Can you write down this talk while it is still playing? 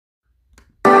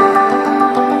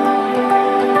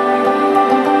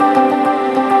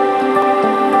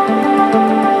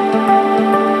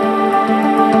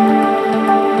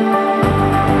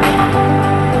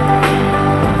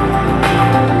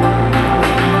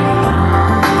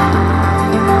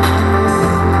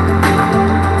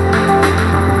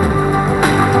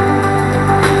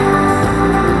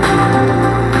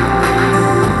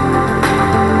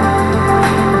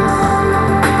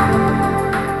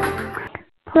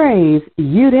praise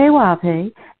Yud-Heh-Wav-Heh,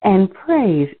 and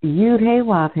praise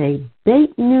Yud-Heh-Wav-Heh,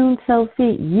 Beit Nun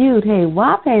Sofit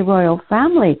Yud-Heh-Wav-Heh Royal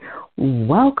Family.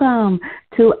 Welcome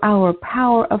to our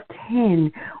Power of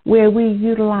 10, where we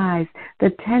utilize the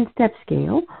 10-step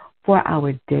scale for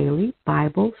our daily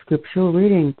Bible scriptural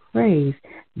reading. Praise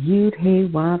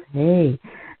Yud-Heh-Wav-Heh.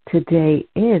 Today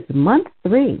is month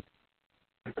 3,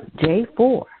 day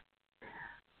 4.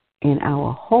 In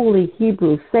our Holy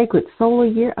Hebrew Sacred Solar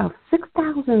Year of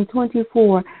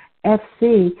 6024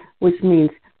 FC, which means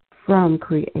from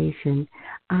creation.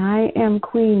 I am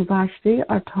Queen Vashti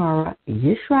Atara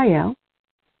Yisrael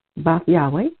Baf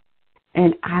Yahweh,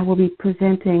 and I will be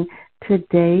presenting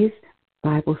today's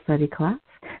Bible study class.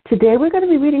 Today we're going to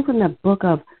be reading from the book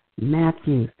of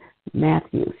Matthew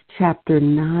chapter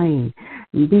 9.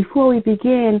 Before we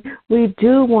begin, we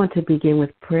do want to begin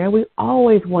with prayer. We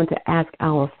always want to ask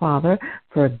our Father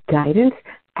for guidance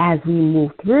as we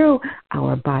move through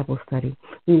our Bible study.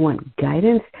 We want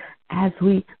guidance as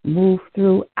we move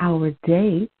through our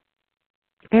day.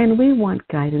 And we want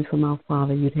guidance from our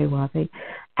Father, Yud-Heh-Wav-Heh,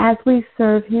 as we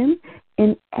serve Him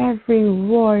in every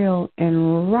royal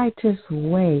and righteous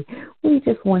way. We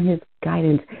just want His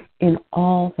guidance in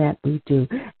all that we do.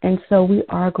 And so we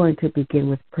are going to begin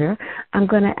with prayer. I'm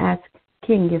going to ask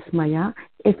King Yismaya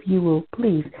if you will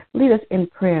please lead us in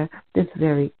prayer this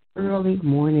very early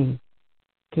morning.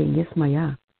 King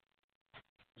Yismaya.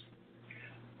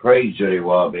 Praise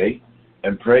Yud-Heh-Wav-Heh,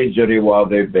 and praise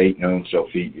Yud-Heh-Wav-Heh, Beit Nun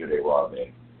Sofit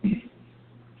Yud-Heh-Wav-Heh.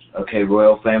 Okay,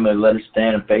 royal family, let us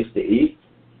stand and face the east,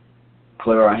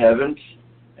 clear our heavens,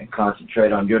 and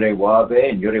concentrate on Yud-Heh-Wav-Heh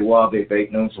and Yud-Heh-Wav-Heh,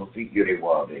 Beit Nun Sofit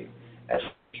Yud-Heh-Wav-Heh, as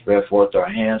we spread forth our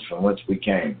hands from whence we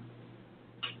came.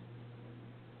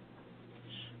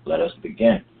 Let us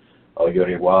begin. O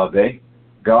Yud-Heh-Wav-Heh,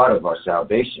 God of our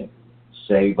salvation,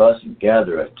 save us and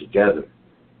gather us together,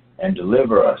 and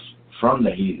deliver us from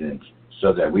the heathens,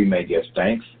 so that we may give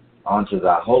thanks unto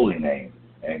thy holy name,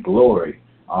 and glory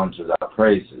unto thy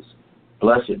praises.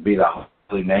 Blessed be thy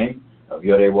holy name of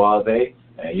Yud-Heh-Wav-Heh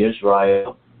and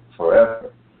Yisrael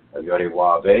forever. Of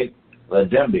Yud-Heh-Wav-Heh,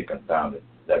 let them be confounded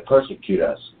that persecute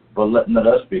us, but let not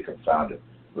us be confounded.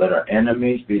 Let our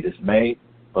enemies be dismayed,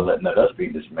 but let not us be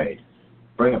dismayed.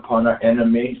 Bring upon our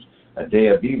enemies a day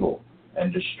of evil,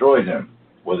 and destroy them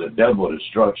with a double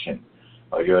destruction.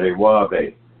 Of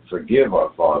Yud-Heh-Wav-Heh, forgive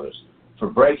our fathers for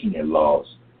breaking your laws,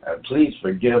 and please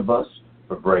forgive us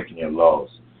for breaking your laws,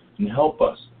 and help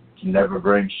us to never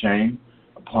bring shame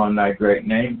upon thy great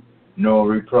name, nor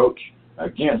reproach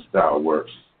against our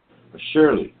works. For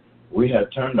surely we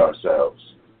have turned ourselves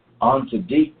unto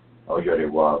thee, O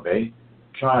Yud-Heh-Wav-Heh,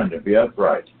 trying to be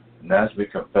upright, and as we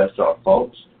confess our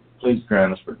faults, please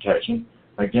grant us protection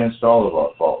against all of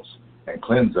our faults, and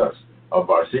cleanse us of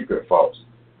our secret faults,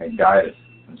 and guide us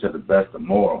into the best of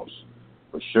morals.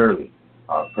 For surely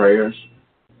our prayers,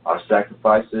 our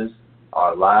sacrifices,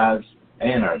 our lives,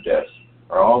 and our deaths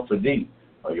are all for thee,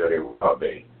 O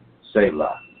Yud-Heh-Wav-Heh.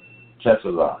 Selah,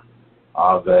 Tefillah,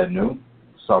 Avenu,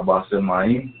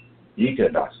 Sabasim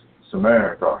Yikadas,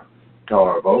 Samarikar,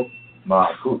 Tarbo,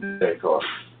 Ma'kutekar,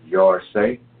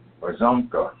 Yorsei,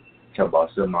 Razumka,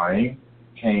 Kabasim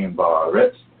Kain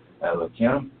Ba'aretz,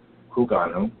 Elikim,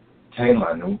 Kukanu,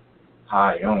 Tailanu,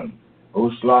 Hayom,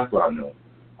 Uslaklanu,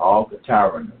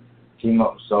 Al-Kataranu,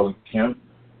 Kimok Solikim,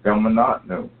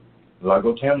 Gamanatnu,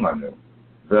 Lagotemlanu,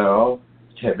 Vel,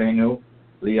 Tebenu,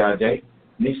 Liade,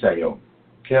 Nisayo,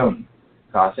 Kim,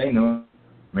 Kasenu,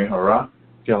 Mihara,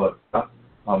 Kilaka,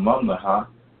 Amamlaha,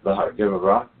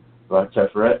 Lahagivara,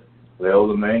 Latefret,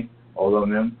 Leolame,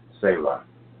 Olamim, Selah.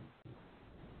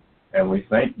 And we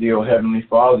thank thee, O Heavenly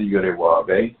Father,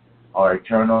 Yud-Heh-Wav-Heh, our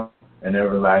eternal and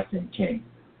everlasting King,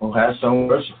 who has so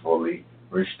mercifully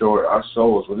restored our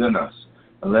souls within us.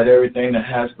 And let everything that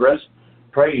has breath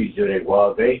praise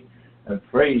Yud-Heh-Wav-Heh, and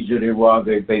praise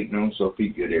Yud-Heh-Wav-Heh, Beit Nun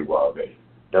Sofit Yud-Heh-Wav-Heh,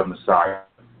 the Messiah,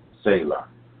 Selah.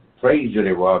 Praise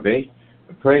Yud-Heh-Wav-Heh,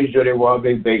 and praise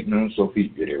Yud-Heh-Wav-Heh, Beit Nun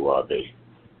Sofit Yud-Heh-Wav-Heh.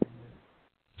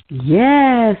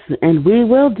 Yes, and we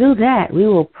will do that. We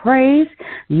will praise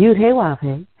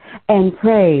Yud-Heh-Wav-Heh and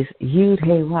praise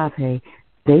Yud-Heh-Wav-Heh,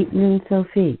 Beit Nun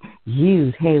Sofit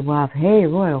Yud-Heh-Wav-Heh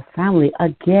Royal Family.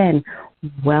 Again,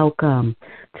 welcome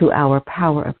to our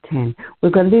Power of 10.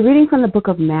 We're going to be reading from the book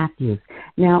of Matthew.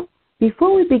 Now,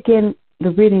 before we begin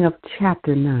the reading of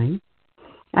chapter 9,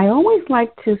 I always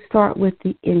like to start with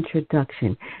the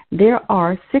introduction. There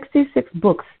are 66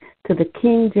 books to the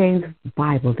King James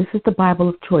Bible. This is the Bible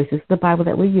of choice. This is the Bible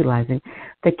that we're utilizing,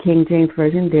 the King James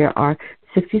Version. There are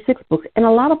 66 books, and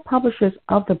a lot of publishers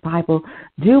of the Bible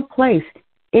do place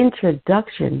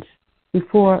introductions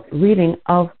before reading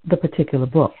of the particular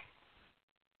book.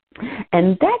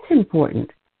 And that's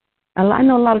important. I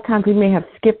know a lot of times we may have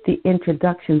skipped the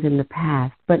introductions in the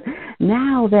past, but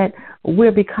now that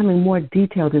we're becoming more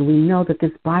detailed and we know that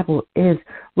this Bible is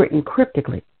written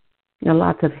cryptically,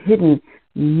 lots of hidden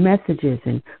messages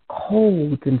and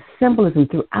codes and symbolism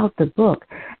throughout the book.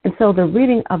 And so the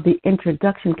reading of the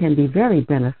introduction can be very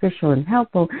beneficial and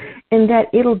helpful in that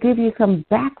it'll give you some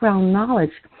background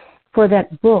knowledge for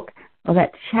that book or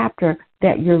that chapter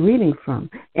that you're reading from.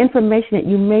 Information that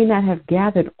you may not have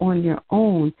gathered on your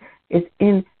own is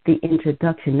in the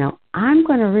introduction. Now, I'm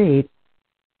going to read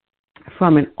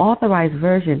from an authorized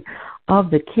version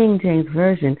of the King James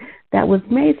Version that was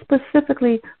made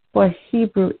specifically for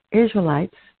Hebrew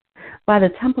Israelites by the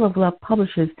Temple of Love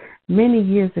publishers many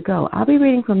years ago. I'll be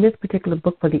reading from this particular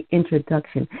book for the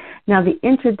introduction. Now, the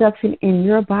introduction in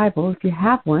your Bible, if you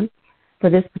have one, for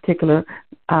this particular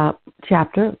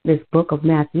chapter, this book of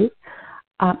Matthew,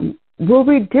 will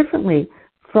read differently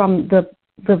from the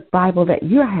Bible that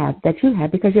you have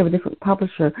because you have a different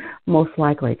publisher most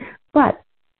likely. But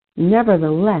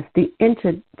nevertheless, the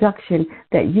introduction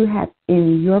that you have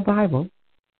in your Bible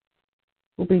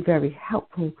will be very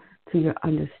helpful to your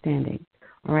understanding.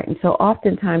 All right, and so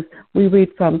oftentimes we read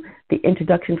from the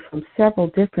introduction from several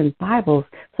different Bibles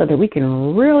so that we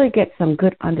can really get some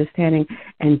good understanding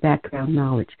and background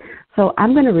knowledge. So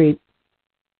I'm going to read,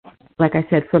 like I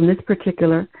said, from this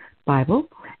particular Bible,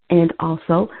 and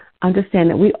also understand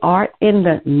that we are in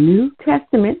the New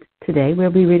Testament today.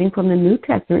 We'll be reading from the New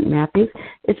Testament. Matthew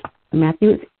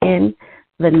is in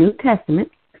the New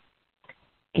Testament,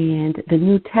 and the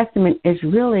New Testament is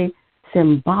really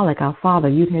symbolic. Our Father,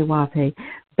 Yud-Heh-Wav-Heh,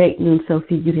 Beit Nun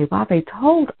Sophie Yud-Heh-Wav-Heh,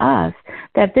 told us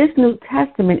that this New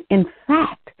Testament, in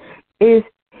fact, is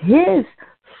His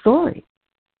story.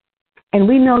 And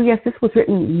we know, yes, this was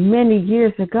written many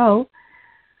years ago,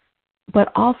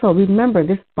 but also remember,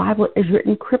 this Bible is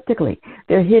written cryptically.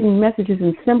 There are hidden messages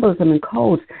and symbolism and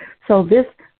codes. So this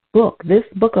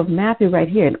book of Matthew right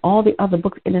here, and all the other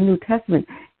books in the New Testament,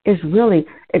 it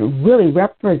really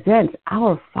represents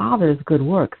our Father's good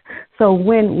works. So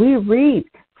when we read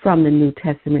from the New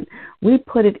Testament, we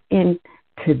put it in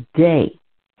today,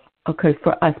 okay,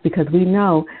 for us, because we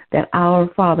know that our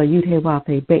Father,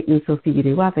 Yud-Heh-Wav-Heh, Beit Nun Sophie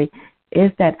Yud-Heh-Wav-Heh,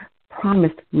 is that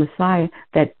promised Messiah,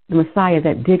 that the Messiah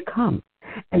that did come.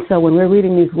 And so when we're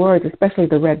reading these words, especially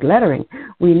the red lettering,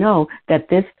 we know that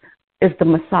this is the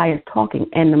Messiah talking,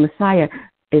 and the Messiah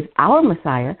is our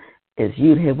Messiah, is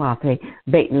Yud-Heh-Wav-Heh,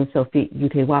 Beit Nun Sophie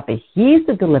Yud-Heh-Wav-Heh. He's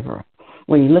the deliverer.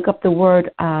 When you look up the word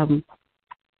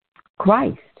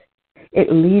Christ,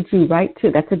 it leads you right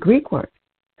to, that's a Greek word.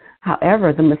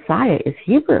 However, the Messiah is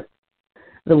Hebrew.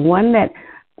 The one that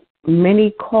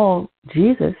many call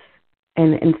Jesus,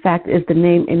 and in fact is the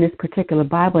name in this particular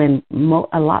Bible and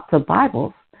lots of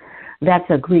Bibles, that's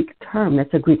a Greek term,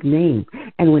 that's a Greek name.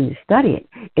 And when you study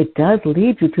it, it does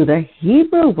lead you to the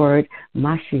Hebrew word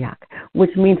Mashiach, which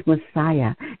means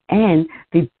Messiah. And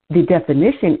the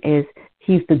definition is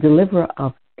he's the deliverer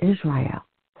of Israel.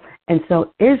 And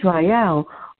so Israel,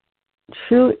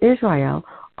 true Israel,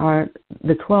 are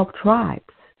the 12 tribes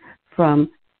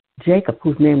from Jacob,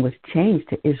 whose name was changed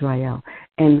to Israel.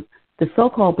 And the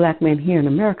so-called black man here in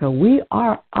America, we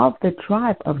are of the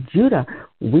tribe of Judah.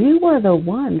 We were the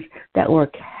ones that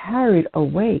were carried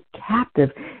away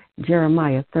captive.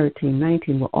 Jeremiah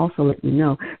 13:19 will also let you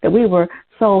know that we were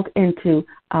sold into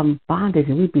bondage,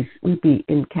 and we'd be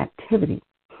in captivity.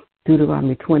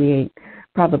 Deuteronomy 28,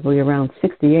 probably around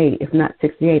 68, if not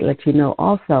 68, let you know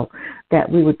also that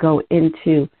we would go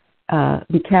into,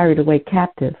 be carried away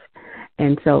captive.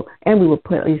 And we were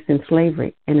placed in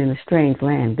slavery and in a strange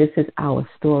land. This is our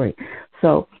story.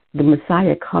 So the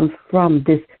Messiah comes from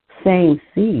this same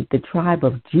seed, the tribe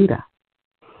of Judah.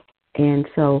 And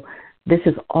so this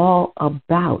is all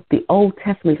about, the Old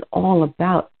Testament is all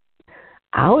about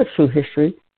our true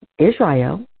history,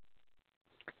 Israel,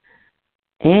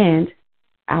 and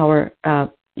our,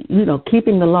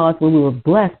 keeping the laws when we were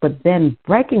blessed, but then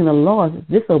breaking the laws,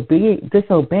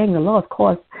 disobeying the laws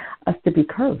caused us to be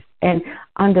cursed and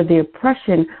under the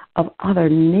oppression of other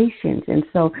nations. And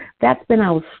so that's been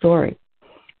our story.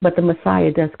 But the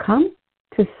Messiah does come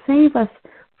to save us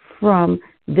from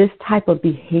this type of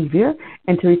behavior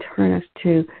and to return us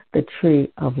to the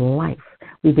tree of life.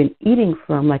 We've been eating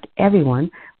from, like everyone,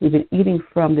 we've been eating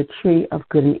from the tree of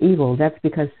good and evil. That's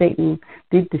because Satan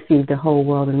did deceive the whole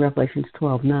world in Revelations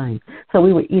 12:9. So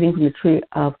we were eating from the tree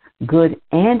of good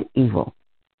and evil.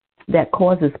 That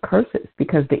causes curses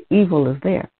because the evil is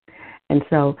there. And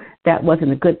so that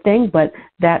wasn't a good thing, but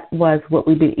that was what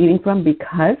we've been eating from,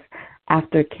 because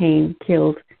after Cain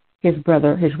killed his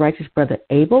righteous brother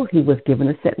Abel, he was given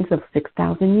a sentence of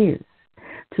 6,000 years.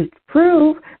 to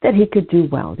prove that he could do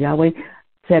well. Yahweh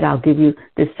said, I'll give you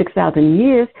this 6,000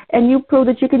 years, and you prove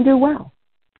that you can do well.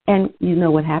 And you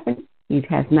know what happened? He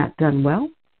has not done well.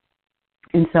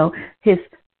 And so his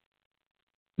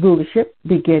rulership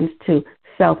begins to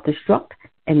self-destruct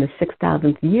in the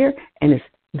 6,000th year and is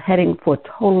heading for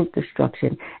total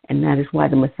destruction. And that is why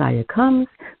the Messiah comes,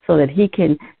 so that he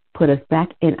can put us back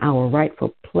in our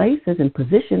rightful places and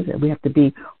positions. And we have to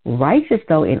be righteous,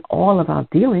 though, in all of our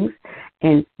dealings.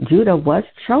 And Judah was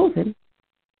chosen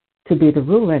to be the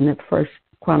ruler in the First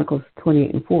Chronicles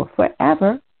 28:4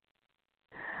 forever.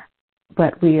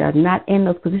 But we are not in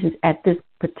those positions at this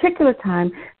particular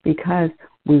time because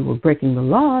we were breaking the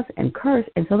laws and cursed.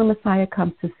 And so the Messiah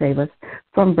comes to save us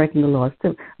from breaking the laws,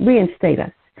 to reinstate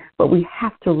us. But we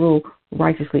have to rule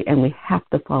righteously, and we have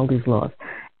to follow these laws.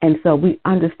 And so we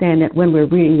understand that when we're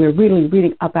really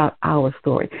reading about our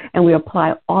story. And we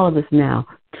apply all of this now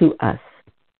to us.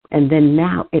 And then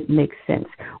now it makes sense.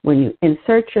 When you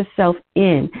insert yourself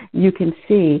in, you can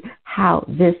see how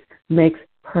this makes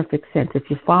perfect sense. If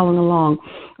you're following along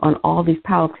on all these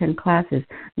Power of 10 classes,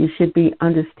 you should be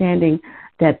understanding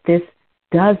that this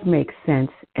does make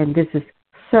sense, and this is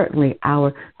certainly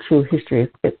our true history,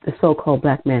 the so-called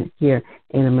black man here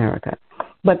in America.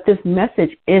 But this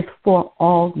message is for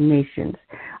all nations.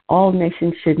 All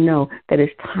nations should know that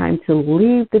it's time to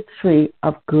leave the tree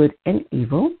of good and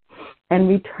evil and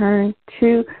return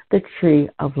to the tree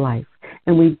of life.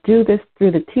 And we do this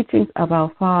through the teachings of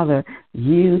our Father,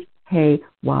 Yud He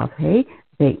Wav He,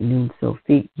 Beit Nun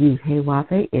Sophie, Yud He Wav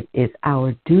He. It is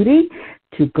our duty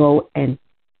to go and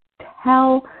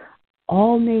tell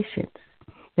all nations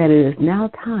that it is now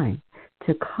time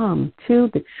to come to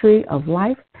the tree of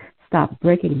life, stop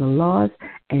breaking the laws,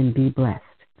 and be blessed.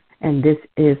 And this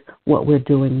is what we're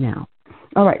doing now.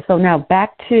 All right, so now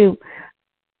back to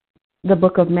the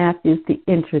book of Matthew, the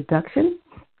introduction,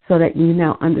 so that you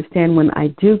now understand when I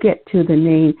do get to the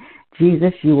name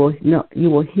Jesus, you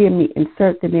will hear me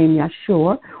insert the name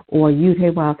Yahshua, or Yud He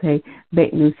Wav He,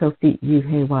 Beit Nun Sophie, Yud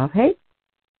He Wav He.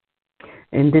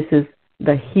 And this is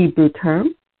the Hebrew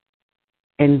term.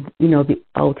 And, the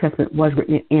Old Testament was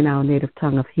written in our native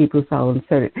tongue of Hebrew, so I'll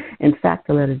insert it. In fact,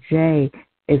 the letter J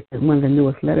is one of the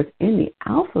newest letters in the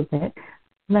alphabet,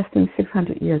 less than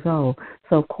 600 years old.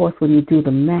 So, of course, when you do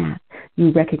the math,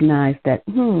 you recognize that,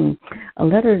 a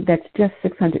letter that's just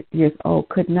 600 years old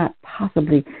could not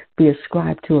possibly be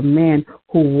ascribed to a man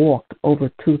who walked over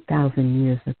 2,000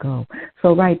 years ago.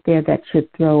 So right there, that should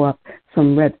throw up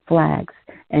some red flags,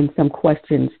 and some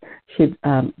questions should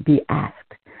be asked.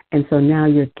 And so now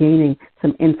you're gaining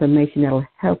some information that will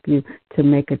help you to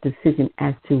make a decision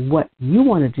as to what you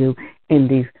want to do in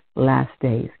these last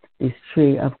days. This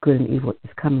tree of good and evil is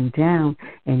coming down,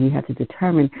 and you have to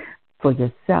determine for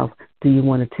yourself, do you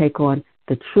want to take on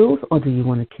the truth, or do you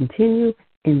want to continue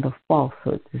in the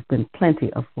falsehoods? There's been plenty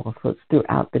of falsehoods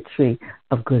throughout the tree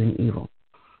of good and evil.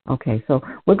 Okay, so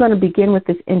we're going to begin with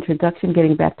this introduction,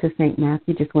 getting back to St.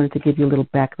 Matthew. Just wanted to give you a little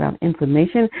background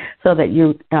information so that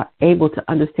you are able to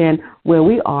understand where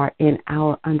we are in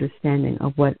our understanding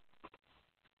of what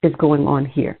is going on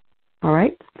here. All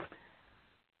right?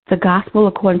 The Gospel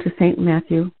according to St.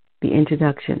 Matthew, the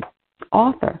introduction.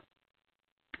 Author.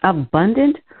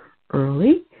 Abundant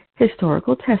early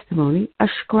historical testimony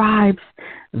ascribes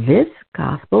this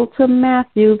Gospel to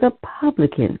Matthew the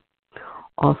publican,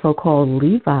 also called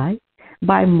Levi,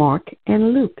 by Mark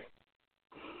and Luke.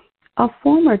 As a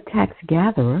former tax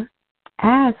gatherer,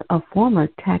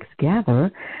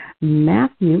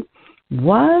 Matthew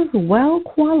was well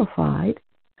qualified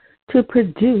to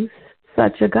produce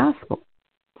such a gospel.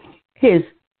 His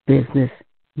business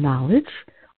knowledge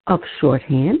of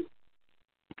shorthand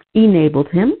enabled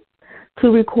him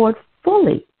to record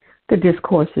fully the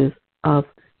discourses of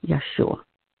Yeshua.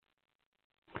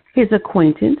 His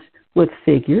acquaintance with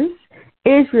figures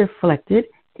is reflected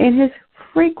in his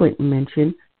frequent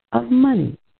mention of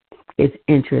money, his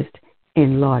interest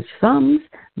in large sums,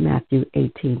 Matthew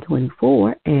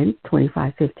 18:24 and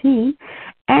 25:15,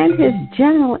 and his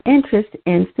general interest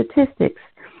in statistics,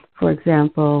 for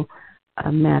example,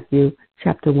 Matthew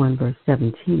chapter 1, verse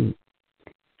 17.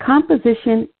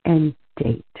 Composition and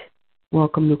date.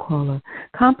 Welcome, new caller.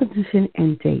 Composition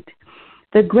and date.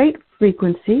 The great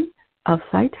frequency of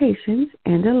citations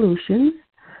and allusions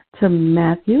to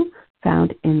Matthew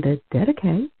found in the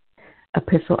Didache,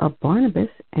 Epistle of Barnabas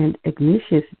and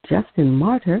Ignatius Justin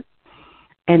Martyr,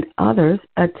 and others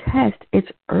attest its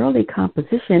early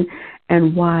composition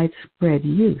and widespread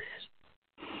use.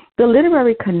 The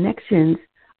literary connections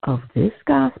of this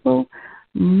gospel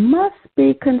must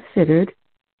be considered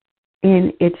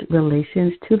in its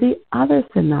relations to the other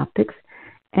synoptics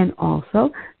and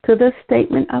also to the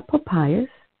statement of Papias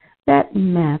that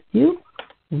Matthew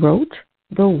wrote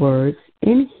the words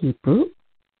in Hebrew,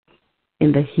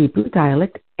 in the Hebrew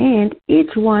dialect, and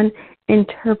each one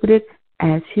interpreted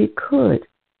as he could.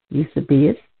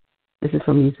 Eusebius, this is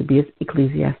from Eusebius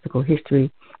Ecclesiastical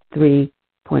History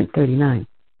 3.39.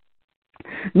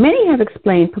 Many have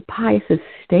explained Papias'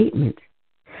 statement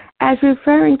as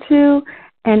referring to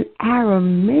an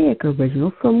Aramaic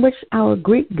original from which our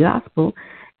Greek gospel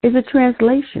is a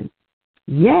translation.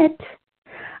 Yet,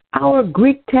 our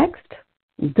Greek text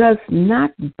does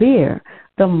not bear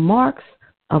the marks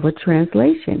of a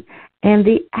translation, and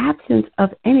the absence of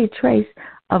any trace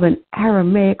of an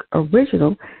Aramaic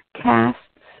original casts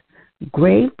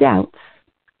grave doubts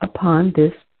upon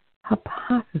this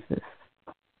hypothesis.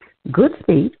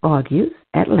 Goodspeed argues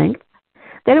at length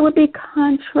that it would be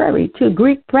contrary to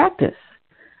Greek practice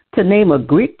to name a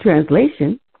Greek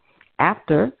translation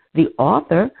after the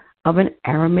author of an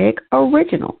Aramaic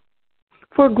original,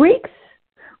 for Greeks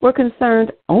were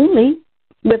concerned only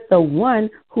with the one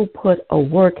who put a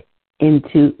work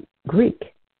into Greek.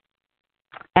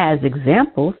 As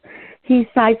examples, he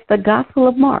cites the Gospel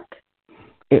of Mark.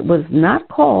 It was not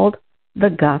called the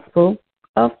Gospel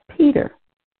of Peter.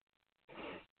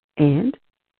 And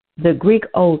the Greek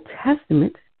Old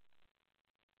Testament,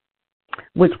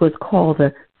 which was called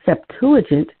the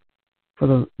Septuagint for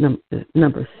the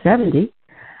number 70,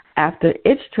 after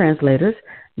its translators,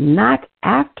 not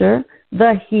after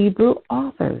the Hebrew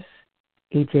authors.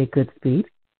 E.J. Goodspeed,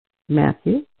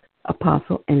 Matthew,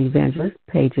 Apostle and Evangelist,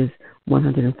 pages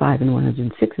 105 and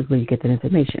 106 is where you get that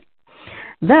information.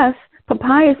 Thus,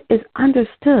 Papias is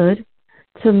understood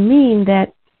to mean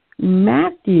that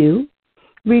Matthew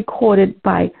recorded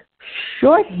by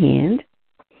shorthand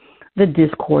the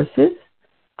discourses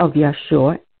of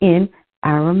Yeshua in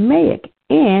Aramaic,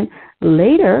 and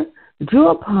later drew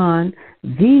upon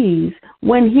these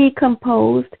when he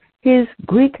composed his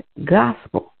Greek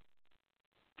gospel.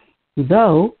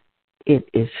 Though it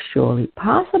is surely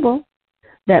possible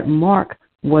that Mark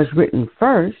was written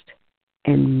first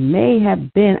and may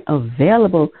have been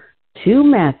available to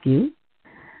Matthew,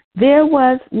 there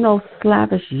was no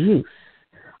slavish use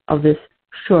of this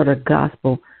shorter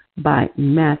gospel by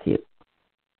Matthew,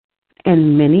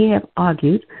 and many have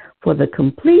argued for the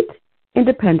complete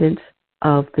independence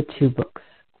of the two books.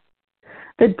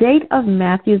 The date of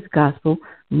Matthew's gospel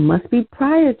must be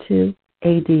prior to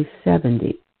AD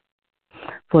 70,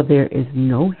 for there is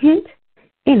no hint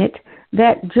in it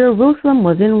that Jerusalem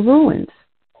was in ruins,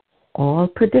 all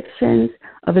predictions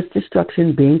of its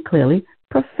destruction being clearly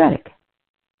prophetic.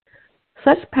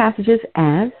 Such passages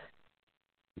as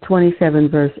 27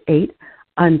 verse 8,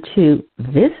 unto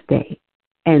this day,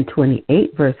 and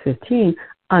 28 verse 15,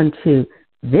 unto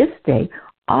this day,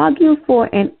 argue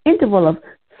for an interval of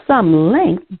some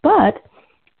length, but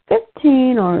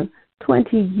 15 or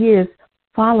 20 years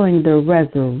following the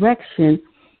resurrection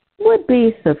would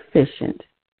be sufficient.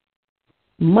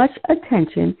 Much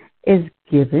attention is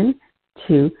given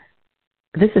to,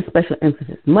 this is special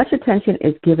emphasis, much attention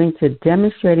is given to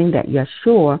demonstrating that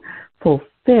Yeshua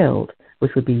fulfilled,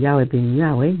 which would be Yahweh being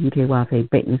Yahweh, Yud-Heh-Wav-Heh,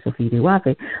 Beit Nun Sof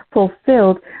Yud-Heh-Wav-Heh,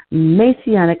 fulfilled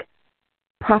Messianic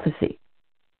prophecy,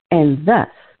 and thus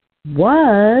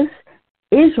was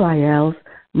Israel's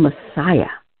Messiah,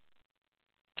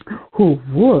 who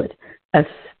would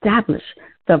establish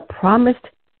the promised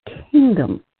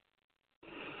kingdom.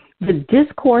 The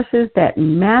discourses that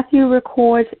Matthew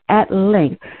records at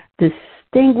length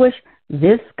distinguish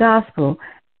this gospel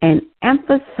and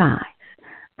emphasize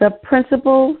the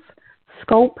principles,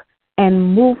 scope,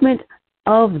 and movement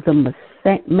of the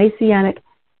Messianic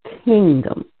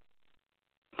kingdom.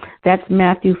 That's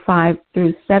Matthew 5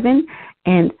 through 7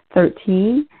 and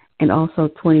 13, and also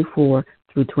 24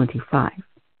 through 25.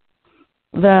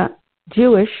 The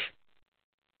Jewish,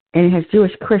 and it has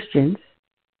Jewish Christians,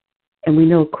 and we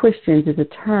know Christians is a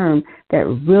term that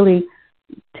really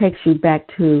takes you back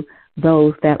to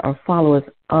those that are followers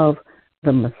of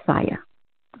the Messiah.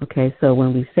 Okay, so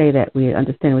when we say that, we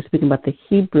understand we're speaking about the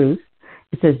Hebrews.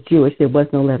 It says Jewish, there was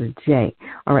no letter J.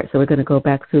 All right, so we're going to go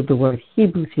back to the word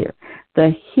Hebrews here.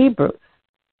 The Hebrews,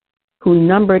 who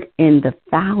numbered in the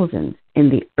thousands in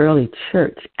the early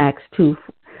church, Acts 2,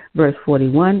 verse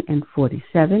 41 and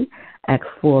 47, Acts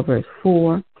 4, verse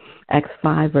 4, Acts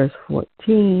 5, verse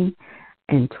 14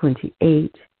 and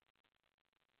 28,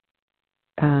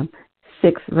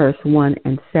 6, verse 1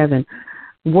 and 7,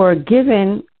 were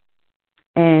given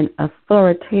an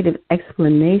authoritative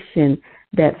explanation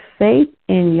that faith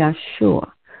in Yeshua,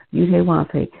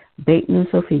 Yud-Heh-Wav-Heh, Beit Nun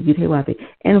Sof Yud-Heh-Wav-Heh,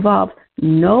 involves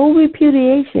no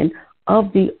repudiation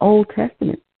of the Old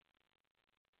Testament.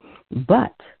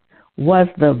 but was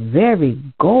the very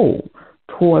goal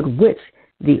toward which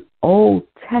the Old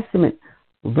Testament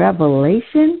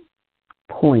revelation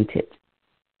pointed.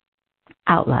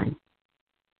 Outline.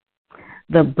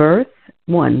 The birth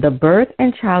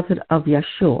and childhood of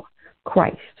Yeshua,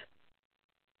 Christ.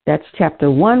 That's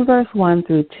chapter 1, verse 1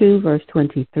 through 2, verse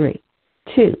 23.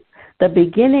 2. The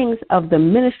beginnings of the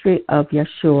ministry of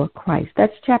Yeshua Christ.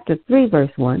 That's chapter 3,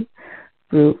 verse 1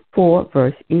 through 4,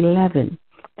 verse 11.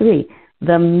 3.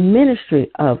 The ministry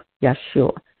of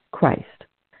Yeshua Christ.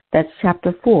 That's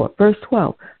chapter 4, verse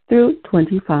 12 through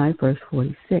 25, verse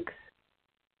 46.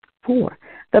 4.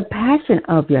 The passion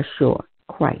of Yeshua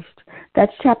Christ.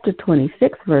 That's chapter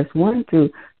 26, verse 1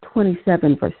 through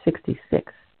 27, verse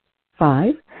 66.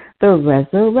 5. The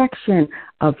resurrection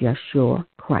of Yeshua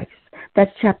Christ.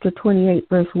 That's chapter 28,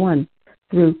 verse 1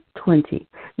 through 20.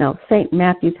 Now, St.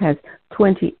 Matthew's has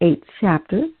 28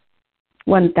 chapters,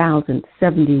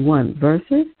 1,071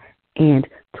 verses, and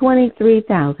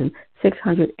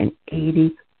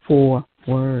 23,684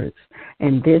 words.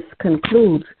 And this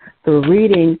concludes the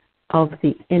reading of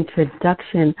the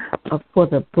introduction for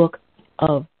the book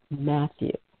of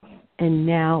Matthew. And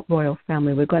now, Royal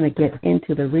Family, we're going to get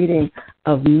into the reading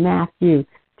of Matthew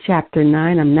chapter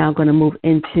 9. I'm now going to move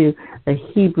into the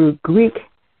Hebrew Greek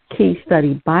Key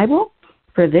Study Bible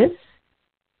for this.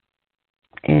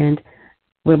 And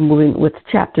we're moving with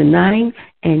chapter 9,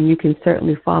 and you can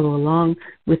certainly follow along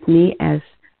with me as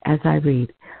I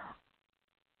read.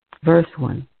 Verse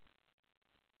 1.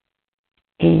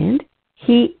 And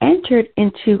he entered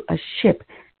into a ship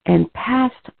and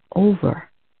passed over,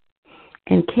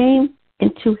 and came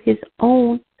into his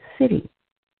own city.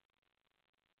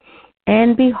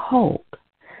 And behold,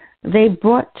 they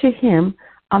brought to him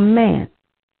a man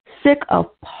sick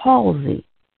of palsy,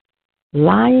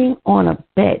 lying on a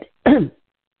bed. And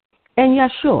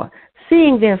Yeshua,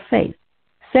 seeing their faith,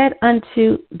 said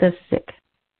unto the sick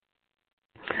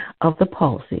of the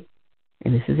palsy,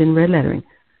 and this is in red lettering,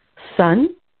 Son,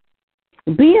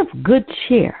 be of good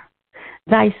cheer,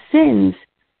 thy sins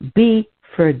be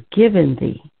forgiven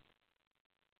thee.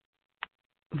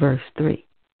 Verse 3.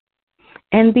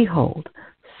 And behold,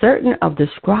 certain of the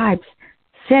scribes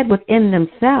said within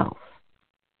themselves,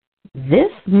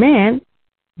 This man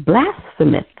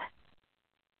blasphemeth.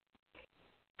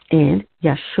 And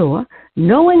Yeshua,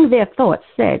 knowing their thoughts,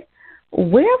 said,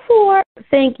 Wherefore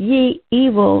think ye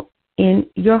evil in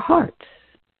your hearts?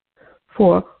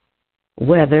 For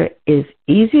whether is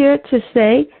easier to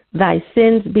say, Thy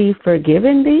sins be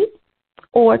forgiven thee,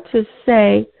 or to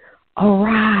say,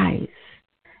 Arise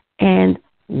and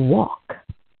walk.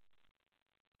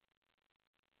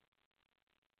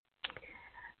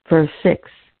 Verse 6.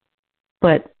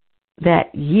 But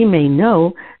that ye may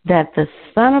know that the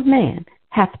Son of Man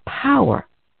hath power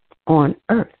on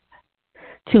earth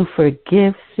to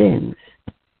forgive sins.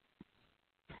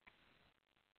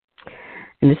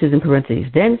 And this is in parentheses.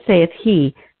 Then saith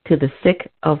he to the sick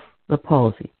of the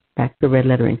palsy, back to red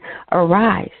lettering,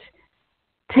 Arise,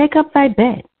 take up thy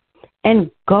bed, and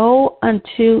go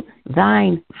unto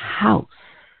thine house.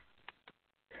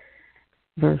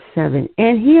 Verse 7.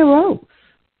 And he arose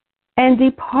and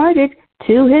departed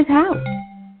to his house.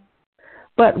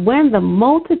 But when the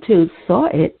multitude saw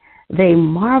it, they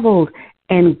marveled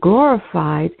and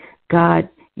glorified God,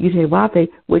 Yahweh,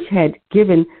 which had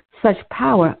given such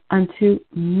power unto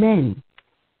men.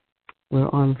 We're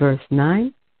on verse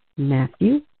 9,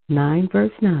 Matthew 9,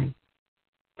 verse 9.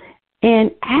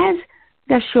 And as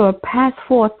Yeshua passed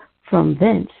forth from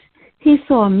thence, he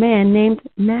saw a man named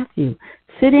Matthew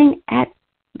sitting at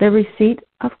the receipt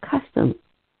of custom.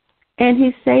 And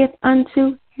he saith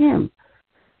unto him,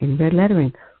 in red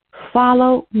lettering,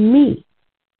 Follow me.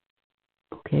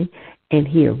 Okay, and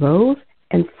he arose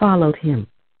and followed him.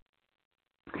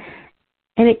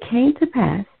 And it came to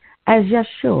pass, as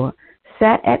Yeshua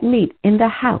sat at meat in the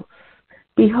house,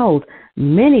 behold,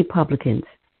 many publicans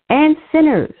and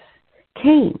sinners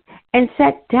came and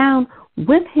sat down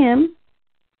with him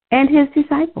and his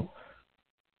disciples.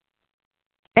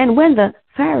 And when the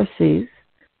Pharisees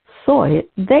saw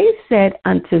it, they said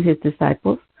unto his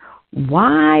disciples,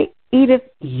 Why eateth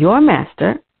your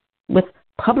master with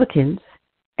publicans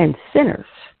and sinners?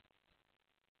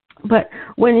 But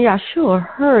when Yeshua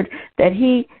heard that,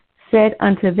 he said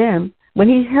unto them, when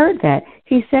he heard that,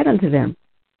 he said unto them,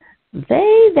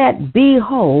 They that be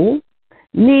whole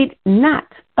need not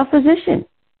a physician,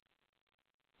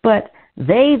 but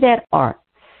they that are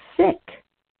sick.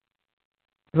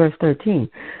 Verse 13.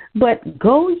 But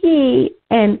go ye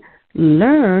and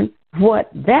learn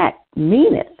what that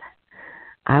meaneth.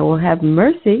 I will have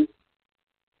mercy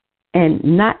and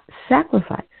not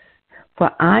sacrifice, For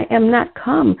I am not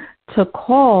come to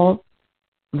call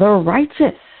the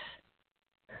righteous,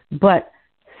 but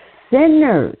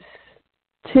sinners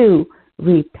to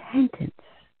repentance.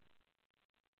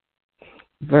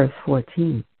 Verse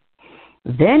 14.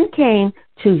 Then came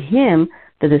to him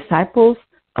the disciples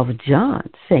of John,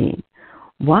 saying,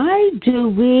 Why do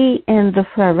we and the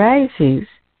Pharisees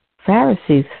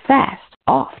fast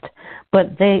oft,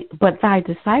 but thy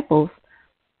disciples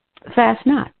fast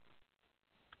not?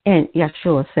 And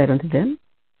Yeshua said unto them,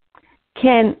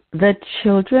 Can the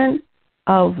children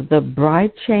of the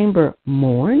bride chamber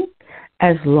mourn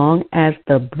as long as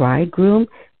the bridegroom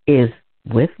is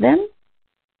with them?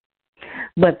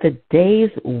 But the days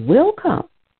will come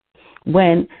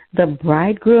when the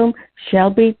bridegroom shall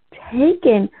be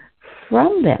taken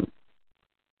from them,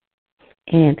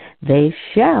 and they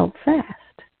shall fast.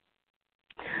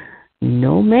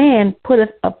 No man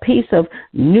putteth a piece of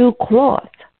new cloth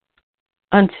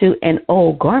unto an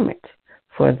old garment,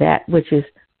 for that which is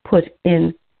put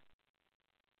in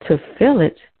to fill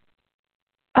it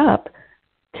up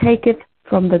taketh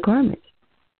from the garment,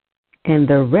 and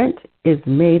the rent is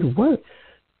made worse.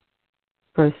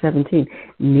 Verse 17,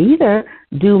 neither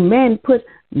do men put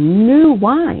new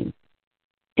wine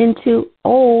into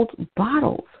old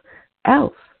bottles,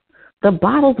 else the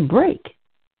bottles break,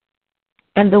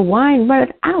 and the wine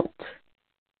runneth out,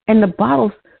 and the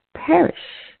bottles perish.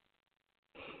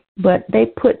 But they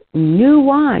put new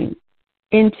wine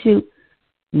into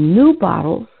new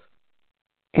bottles,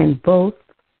 and both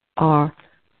are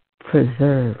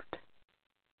preserved.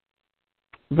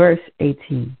 Verse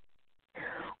 18.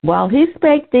 While he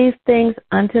spake these things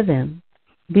unto them,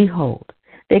 behold,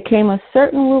 there came a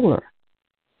certain ruler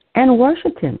and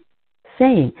worshipped him,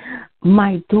 saying,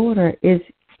 My daughter is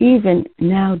even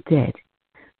now dead,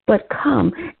 but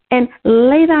come and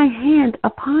lay thy hand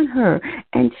upon her,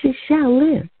 and she shall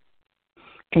live.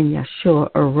 And Yeshua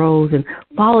arose and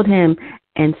followed him,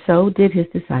 and so did his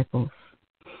disciples.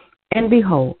 And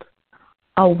behold,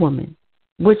 a woman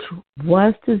which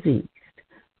was diseased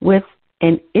with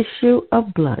an issue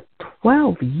of blood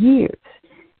 12 years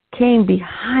came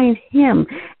behind him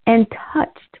and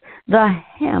touched the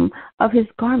hem of his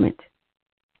garment.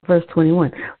 Verse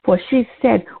 21, for she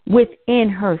said within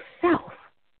herself,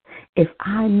 if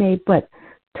I may but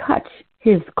touch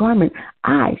his garment,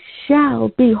 I shall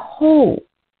be whole.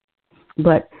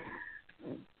 But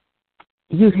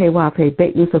Yudhewape,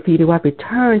 Beit Nusafidewap,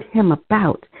 turned him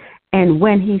about, and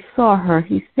when he saw her,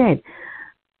 he said,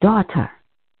 Daughter,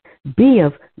 be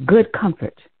of good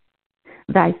comfort.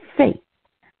 Thy faith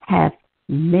hath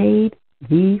made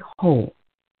thee whole.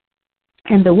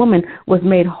 And the woman was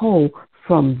made whole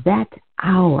from that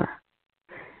hour.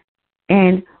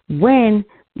 And when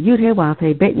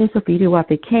Yudhewape, Beit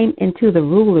Nusafidewap, came into the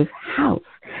ruler's house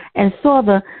and saw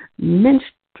the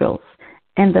minstrels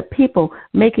and the people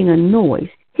making a noise,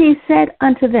 he said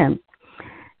unto them,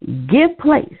 Give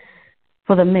place,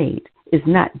 for the maid is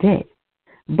not dead,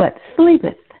 but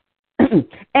sleepeth.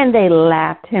 And they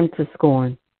laughed him to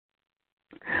scorn.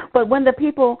 But when the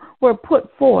people were put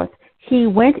forth, he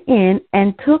went in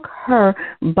and took her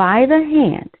by the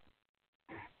hand,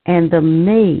 and the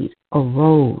maid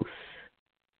arose.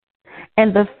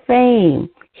 And the fame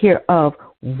hereof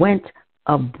went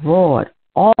abroad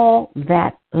all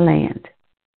that land.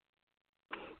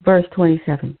 Verse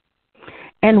 27.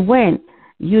 And when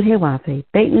Yudhewape,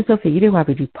 Beit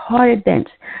Nusafidewap, departed thence,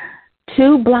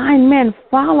 2 blind men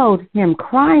followed him,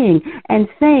 crying and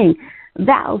saying,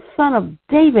 Thou son of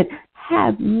David,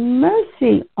 have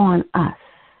mercy on us.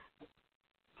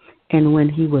 And when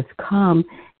he was come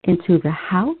into the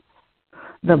house,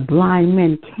 the blind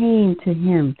men came to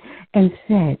him and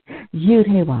said,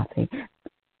 Yudhewape,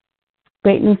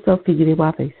 Beit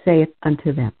Nusafidewap, saith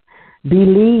unto them,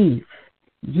 Believe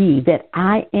ye that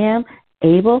I am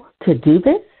able to do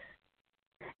this?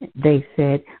 They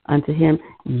said unto him,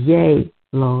 Yea,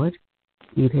 Lord.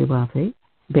 Yudhewape,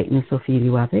 Beit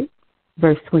Nusafidewap.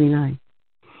 Verse 29.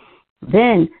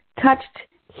 Then touched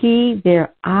he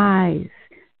their eyes,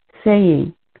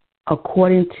 saying,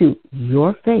 According to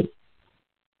your faith,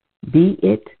 be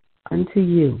it unto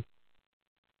you.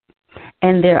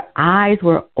 And their eyes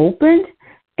were opened,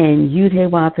 and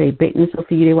Yudhewape, Beit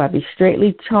Nusafidewap,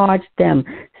 straightly charged them,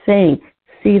 saying,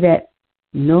 See that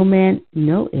no man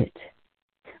know it.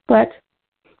 But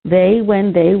they,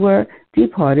 when they were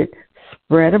departed,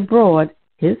 spread abroad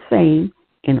his fame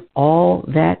in all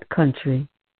that country.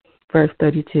 Verse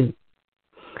 32.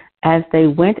 As they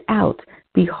went out,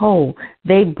 behold,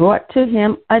 they brought to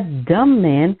him a dumb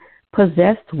man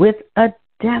possessed with a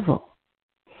devil.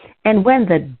 And when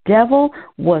the devil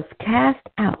was cast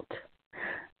out,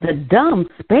 the dumb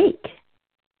spake,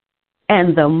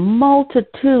 And the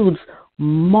multitudes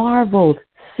marveled,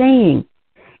 saying,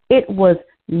 it was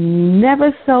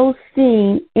never so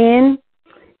seen in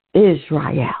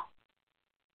Israel.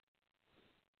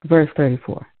 Verse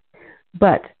 34.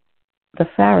 But the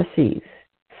Pharisees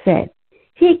said,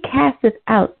 he casteth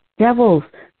out devils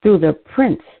through the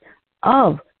prince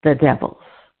of the devils.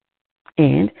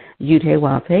 And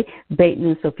Yud-Heh-Wah-Peh, Beit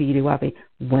Nun Sophia Yud-Heh-Wah-Peh,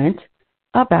 went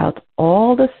about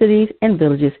all the cities and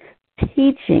villages,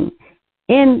 teaching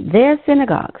in their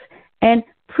synagogues and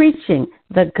preaching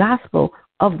the gospel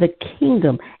of the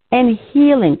kingdom and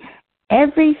healing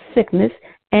every sickness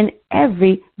and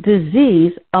every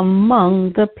disease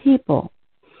among the people.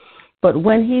 But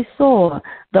when he saw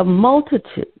the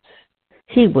multitudes,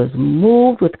 he was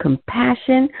moved with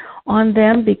compassion on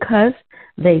them, because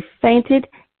they fainted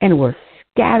and were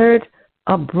scattered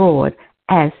abroad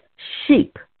as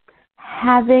sheep,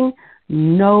 having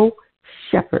no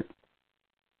shepherd.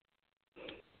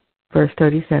 Verse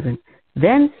 37.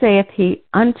 Then saith he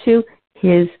unto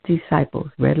his disciples,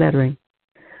 red lettering,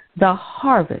 the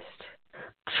harvest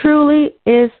truly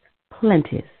is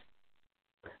plenteous,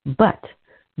 but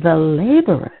the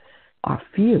laborers are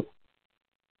few.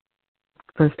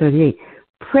 Verse 38.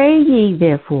 Pray ye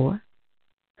therefore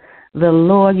the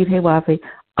Lord Yud-Heh-Wah-Peh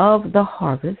of the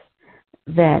harvest,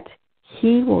 that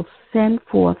he will send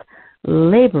forth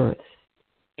laborers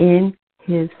in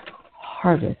his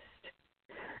harvest.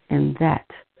 And that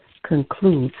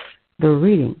concludes the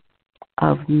reading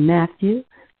of Matthew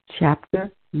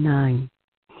chapter 9.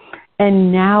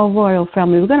 And now, Royal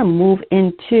Family, we're going to move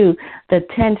into the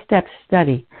 10-step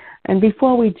study. And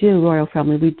before we do, Royal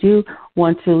Family, we do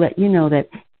want to let you know that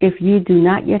if you do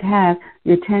not yet have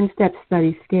your 10-step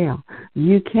study scale,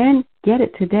 you can get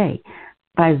it today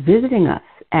by visiting us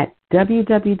at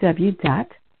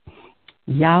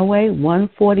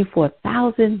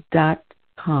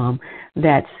www.yahweh144,000.com.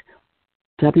 That's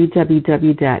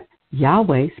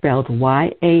www.yahweh, spelled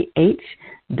YAHWEH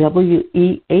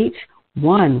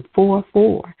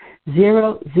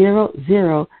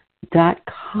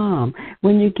 144,000.com.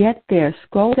 When you get there,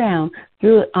 scroll down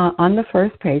through on the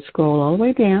first page, scroll all the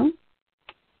way down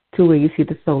to where you see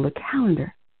the solar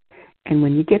calendar. And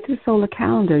when you get to the solar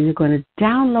calendar, you're going to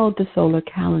download the solar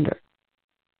calendar.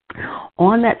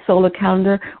 On that solar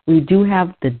calendar, we do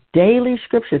have the daily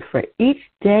scriptures for each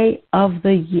day of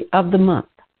the month,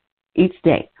 each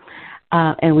day.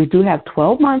 And we do have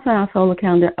 12 months on our solar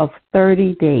calendar of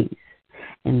 30 days,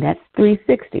 and that's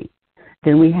 360.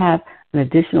 Then we have an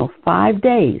additional 5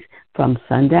 days from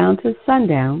sundown to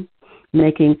sundown,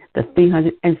 making the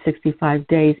 365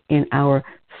 days in our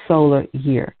solar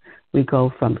year. We go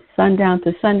from sundown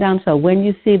to sundown. So when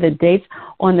you see the dates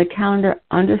on the calendar,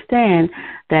 understand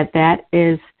that that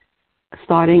is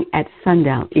starting at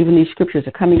sundown. Even these scriptures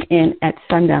are coming in at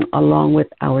sundown along with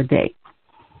our day.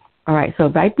 All right, so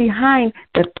right behind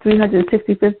the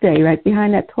 365th day, right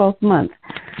behind that 12th month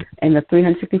and the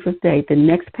 365th day, the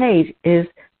next page is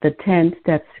the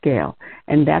 10-step scale.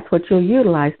 And that's what you'll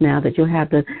utilize now that you'll have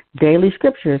the daily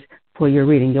scriptures for your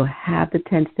reading. You'll have the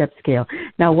 10-step scale.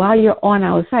 Now, while you're on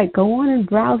our site, go on and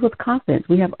browse with confidence.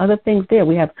 We have other things there.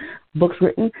 We have books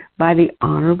written by the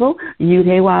Honorable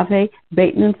Yud-Heh-Wah-Peh,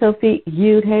 Beit Nun Sophia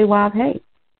Yud-Heh-Wah-Peh.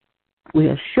 We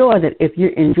are sure that if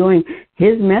you're enjoying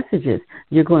his messages,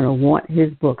 you're going to want his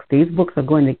books. These books are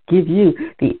going to give you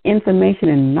the information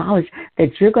and knowledge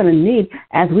that you're going to need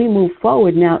as we move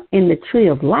forward now in the tree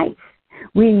of life.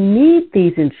 We need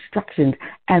these instructions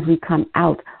as we come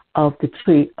out of the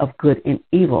tree of good and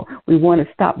evil. We want to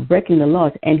stop breaking the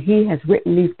laws, and he has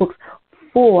written these books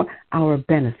for our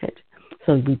benefit.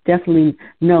 So we definitely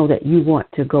know that you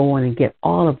want to go on and get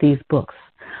all of these books.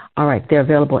 All right, they're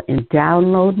available in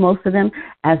download, most of them,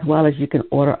 as well as you can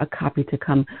order a copy to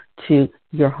come to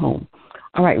your home.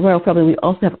 All right, Royal Family, we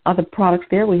also have other products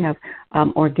there. We have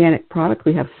organic products.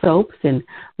 We have soaps, and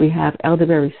we have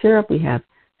elderberry syrup. We have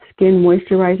skin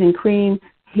moisturizing cream,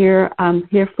 hair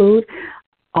food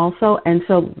also. And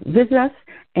so visit us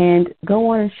and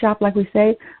go on and shop, like we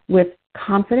say, with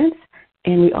confidence.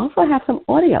 And we also have some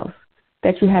audios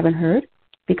that you haven't heard,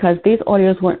 because these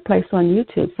audios weren't placed on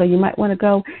YouTube. So you might want to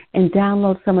go and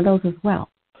download some of those as well.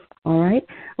 All right?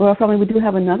 Royal Family, we do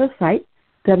have another site,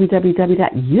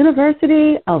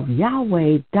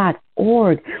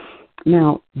 www.universityofyahweh.org.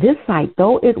 Now, this site,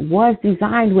 though it was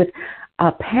designed with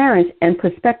parents and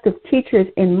prospective teachers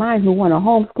in mind who want to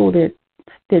homeschool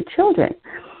their children,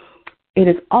 it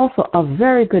is also a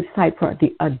very good site for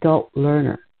the adult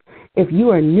learner. If you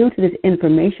are new to this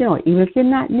information, or even if you're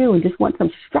not new and just want some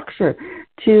structure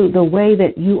to the way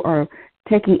that you are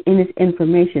taking in this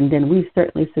information, then we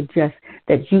certainly suggest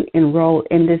that you enroll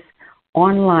in this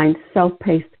online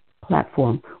self-paced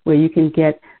platform where you can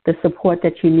get the support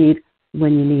that you need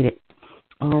when you need it.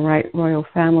 All right, Royal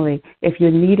Family, if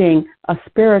you're needing a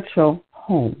spiritual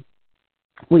home,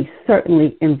 we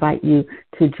certainly invite you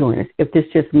to join us. If this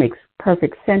just makes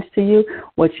perfect sense to you,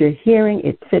 what you're hearing,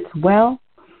 it fits well,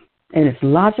 and it's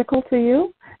logical to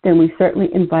you, then we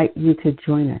certainly invite you to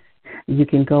join us. You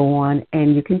can go on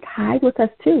and you can tithe with us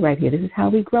too right here. This is how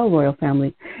we grow, Royal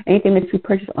Family. Anything that you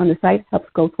purchase on the site helps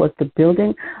go towards the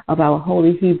building of our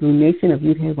holy Hebrew nation of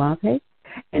Yud-Heh-Wav-Heh.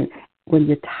 And when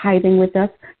you're tithing with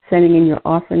us, sending in your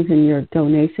offerings and your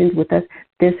donations with us,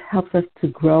 this helps us to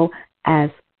grow as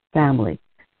family.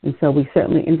 And so we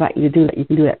certainly invite you to do that. You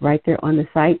can do that right there on the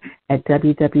site at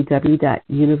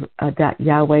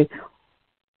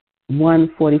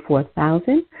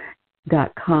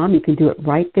www.Yahweh144,000.com. You can do it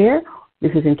right there.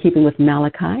 This is in keeping with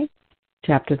Malachi,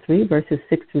 chapter 3, verses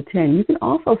 6 through 10. You can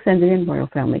also send it in, Royal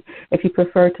Family. If you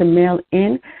prefer to mail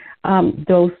in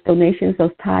those donations,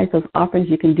 those tithes, those offerings,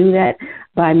 you can do that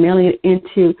by mailing it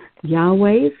into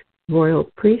Yahweh's Royal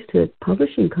Priesthood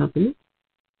Publishing Company.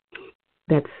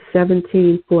 That's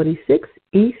 1746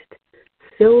 East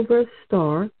Silver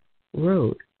Star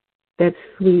Road. That's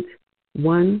Suite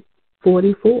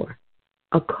 144,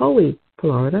 Ocoee,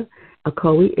 Florida.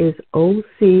 Ocoee is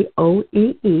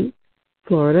Ocoee,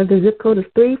 Florida. The zip code is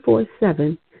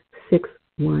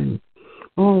 34761.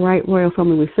 All right, Royal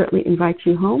Family, we certainly invite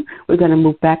you home. We're going to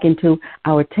move back into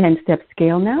our 10-step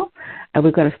scale now, and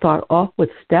we're going to start off with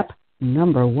step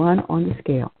number 1 on the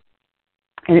scale.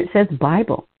 And it says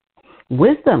Bible.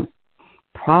 Wisdom,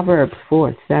 Proverbs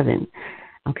 4:7.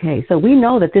 Okay, so we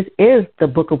know that this is the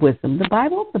book of wisdom. The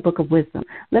Bible is the book of wisdom.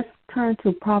 Let's turn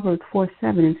to Proverbs 4:7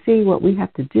 and see what we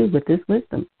have to do with this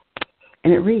wisdom.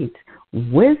 And it reads,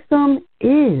 wisdom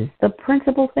is the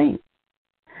principal thing.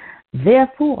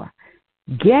 Therefore,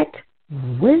 get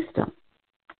wisdom.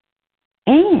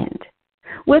 And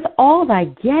with all thy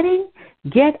getting,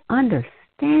 get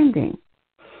understanding.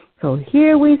 So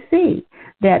here we see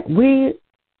that we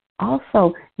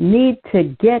also need to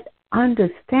get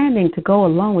understanding to go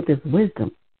along with this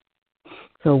wisdom.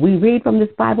 So we read from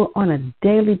this Bible on a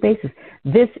daily basis.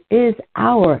 This is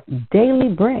our daily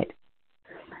bread.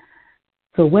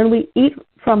 So when we eat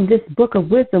from this book of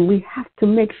wisdom, we have to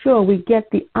make sure we get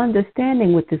the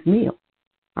understanding with this meal.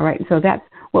 All right, so that's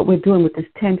what we're doing with this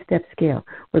 10-step scale.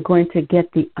 We're going to get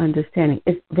the understanding.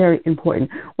 It's very important.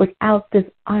 Without this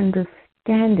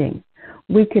understanding,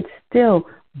 we could still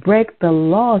break the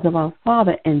laws of our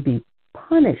Father and be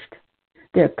punished.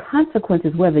 There are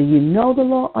consequences whether you know the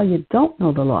law or you don't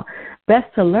know the law.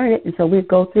 Best to learn it, and so we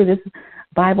go through this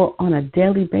Bible on a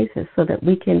daily basis so that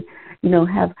we can,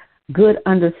 have good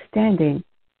understanding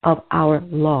of our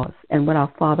laws and what our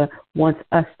Father wants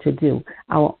us to do.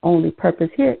 Our only purpose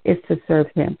here is to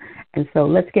serve Him. And so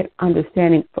let's get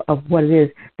understanding of what it is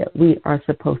that we are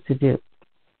supposed to do.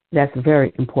 That's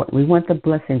very important. We want the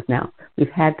blessings now.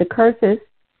 We've had the curses.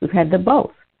 We've had the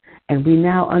both, and we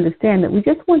now understand that we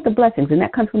just want the blessings, and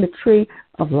that comes from the tree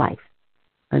of life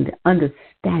and the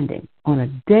understanding on a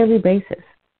daily basis.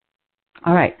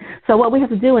 All right, so what we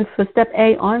have to do for step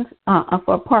A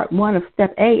for part 1 of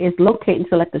step A is locate and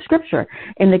select the scripture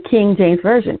in the King James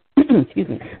Version, excuse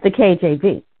me, the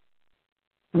KJV.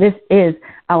 This is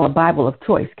our Bible of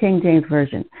choice, King James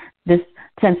Version. This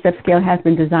 10-step scale has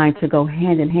been designed to go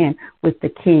hand in hand with the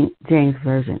King James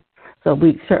Version. So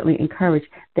we certainly encourage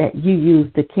that you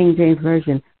use the King James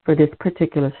Version for this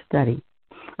particular study.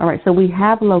 All right, so we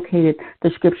have located the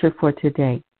scripture for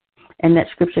today. And that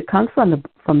scripture comes from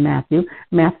Matthew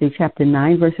chapter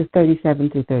 9, verses 37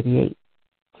 through 38.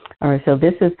 All right, so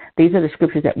these are the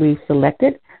scriptures that we've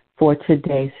selected for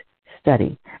today's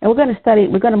study. And we're going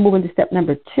to move into step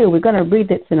number 2. We're going to read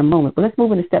this in a moment, but let's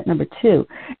move into step number 2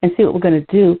 and see what we're going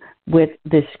to do with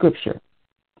this scripture.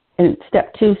 And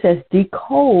step 2 says,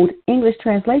 decode English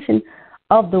translation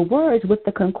of the words with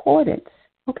the concordance.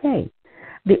 Okay.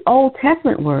 The Old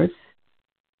Testament words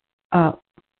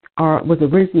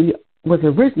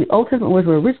Old Testament words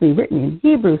were originally written in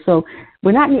Hebrew. So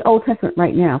we're not in the Old Testament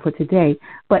right now for today,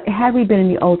 but had we been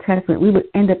in the Old Testament, we would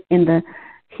end up in the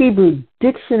Hebrew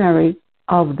dictionary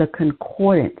of the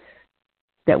concordance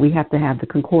that we have to have, the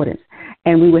concordance.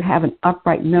 And we would have an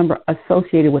upright number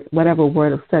associated with whatever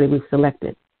word of study we've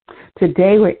selected.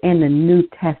 Today we're in the New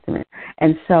Testament,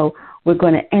 and so we're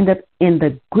going to end up in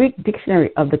the Greek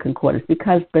dictionary of the concordance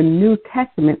because the New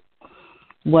Testament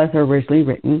was originally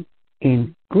written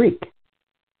in Greek.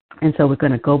 And so we're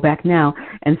going to go back now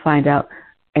and find out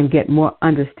and get more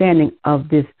understanding of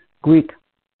this Greek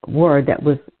word that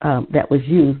was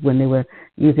used when they were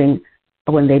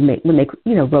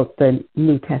wrote the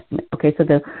New Testament. Okay, so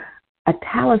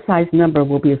italicized number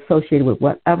will be associated with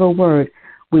whatever word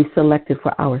we selected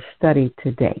for our study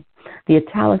today. The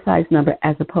italicized number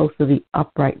as opposed to the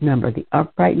upright number. The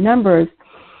upright numbers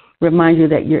remind you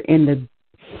that you're in the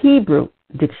Hebrew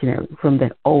dictionary from the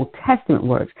Old Testament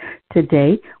words.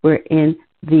 Today, we're in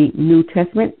the New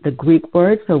Testament, the Greek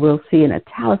word, so we'll see an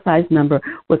italicized number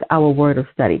with our word of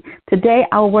study. Today,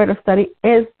 our word of study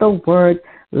is the word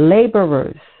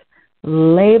laborers.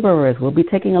 Laborers. We'll be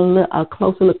taking a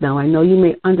closer look now. I know you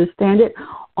may understand it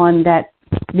on that,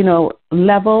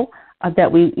 level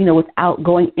that we, without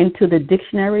going into the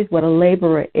dictionaries, what a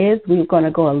laborer is. We're going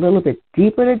to go a little bit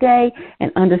deeper today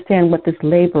and understand what this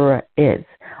laborer is.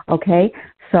 Okay?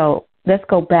 So let's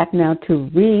go back now to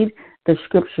read the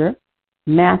scripture,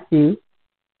 Matthew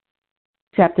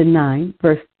chapter 9,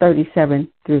 verse 37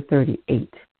 through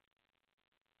 38.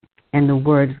 And the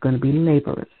word is going to be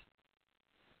laborers.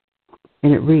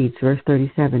 And it reads, verse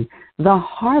 37, the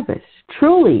harvest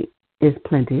truly is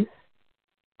plenteous.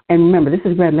 And remember, this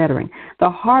is red lettering. The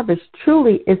harvest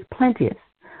truly is plenteous,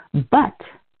 but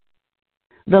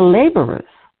the laborers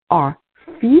are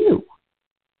few.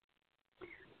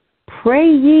 Pray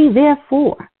ye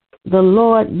therefore the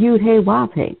Lord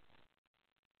Yud-Heh-Wah-Peh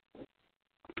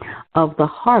of the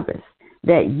harvest,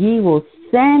 that ye will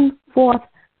send forth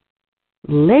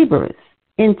laborers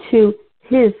into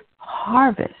his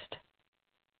harvest.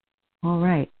 All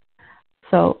right.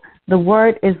 So the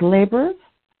word is laborers.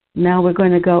 Now we're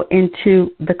going to go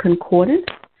into the concordance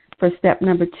for step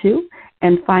number 2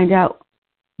 and find out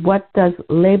what does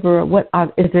laborer,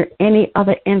 is there any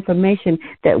other information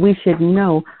that we should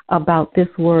know about this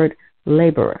word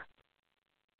laborer?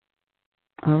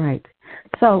 All right.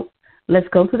 So let's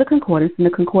go to the concordance, and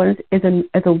the concordance is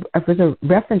a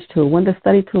reference tool, one of the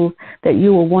study tools that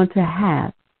you will want to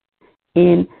have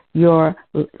in your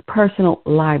personal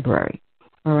library.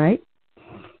 All right?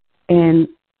 And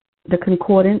the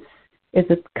concordance is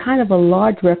a kind of a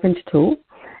large reference tool,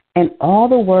 and all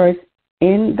the words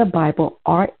in the Bible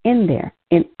are in there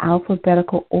in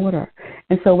alphabetical order.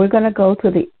 And so we're going to go to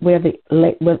the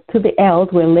L's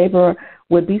where laborer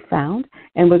would be found,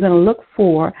 and we're going to look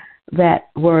for that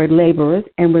word laborers,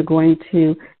 and we're going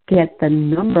to get the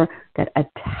number, that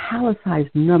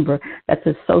italicized number that's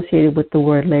associated with the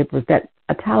word laborers. That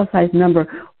italicized number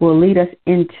will lead us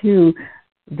into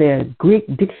the Greek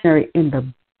dictionary in the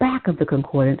back of the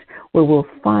concordance, where we'll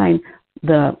find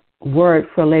the word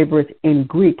for laborers in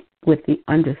Greek with the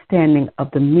understanding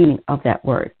of the meaning of that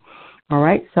word. All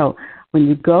right, so when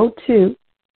you go to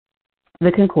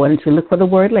the concordance, you look for the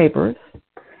word laborers,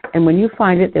 and when you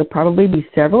find it, there'll probably be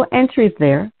several entries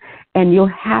there, and you'll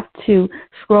have to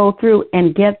scroll through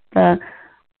and get the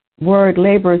word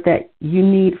laborers that you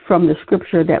need from the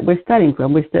scripture that we're studying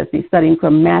from. We're studying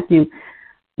from Matthew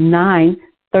 9,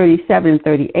 37 and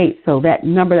 38. So that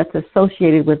number that's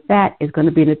associated with that is going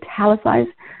to be an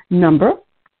italicized number.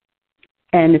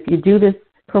 And if you do this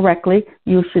correctly,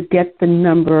 you should get the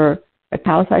number,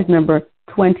 italicized number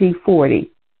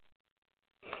 2040.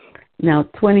 Now,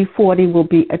 2040 will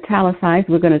be italicized.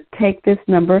 We're going to take this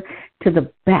number to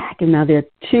the back. And now there are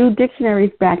 2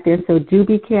 dictionaries back there, so do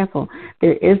be careful.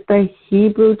 There is the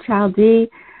Hebrew Chaldee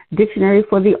dictionary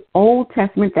for the Old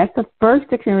Testament. That's the first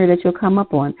dictionary that you'll come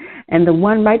up on. And the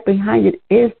one right behind it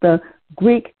is the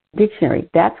Greek dictionary.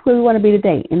 That's where we want to be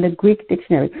today, in the Greek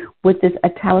dictionary, with this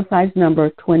italicized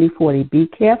number 2040. Be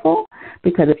careful,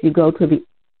 because if you go to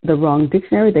the wrong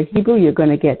dictionary, the Hebrew, you're going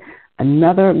to get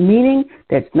another meaning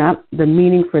that's not the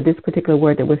meaning for this particular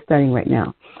word that we're studying right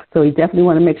now. So we definitely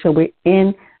want to make sure we're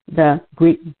in the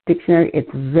Greek dictionary.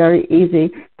 It's very easy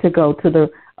to go to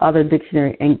the other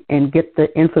dictionary and get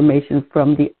the information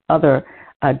from the other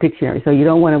dictionary. So you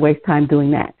don't want to waste time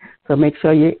doing that. So make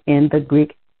sure you're in the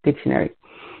Greek dictionary.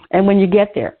 And when you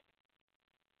get there,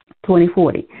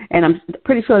 2040. And I'm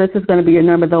pretty sure this is going to be your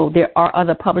number, though there are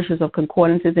other publishers of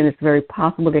concordances, and it's very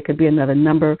possible there could be another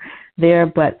number there,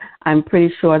 but I'm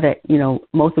pretty sure that,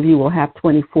 most of you will have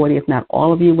 2040, if not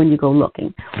all of you, when you go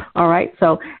looking. All right,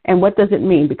 so, and what does it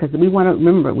mean? Because we want to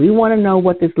remember, we want to know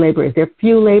what this labor is. There are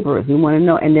few laborers. We want to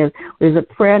know, and there's a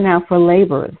prayer now for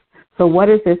laborers. So what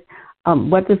is this?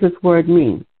 What does this word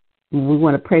mean? We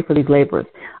want to pray for these laborers.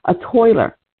 A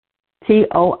toiler,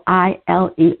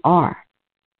 T-O-I-L-E-R.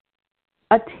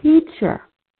 A teacher.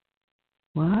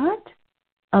 What?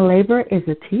 A laborer is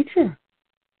a teacher.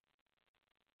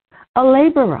 A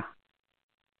laborer.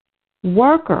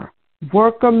 Worker.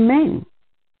 Workermen.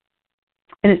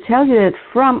 And it tells you that it's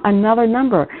from another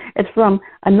number. It's from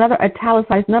another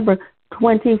italicized number,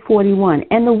 2041.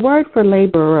 And the word for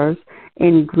laborers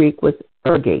in Greek was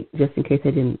ergate, just in case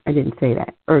I didn't say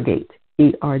that. Ergate.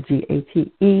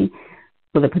 E-R-G-A-T-E.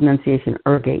 for the pronunciation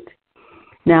ergate.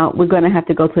 Now, we're going to have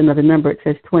to go to another number. It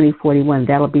says 2041.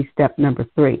 That'll be step number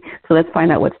 3. So let's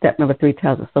find out what step number 3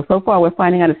 tells us. So far we're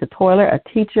finding out it's a toiler, a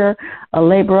teacher, a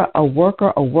laborer, a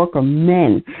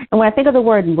workerman. And when I think of the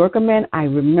word workerman, I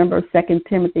remember 2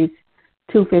 Timothy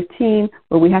 2:15,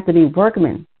 where we have to be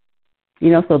workmen.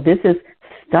 So this is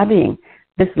studying.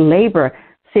 This labor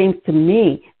seems to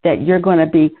me that you're going to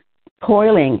be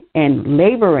toiling and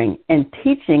laboring and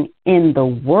teaching in the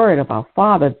word of our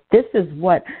Father. This is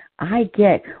what I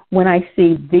get when I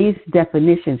see these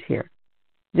definitions here.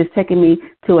 Just taking me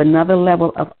to another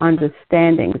level of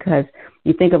understanding, because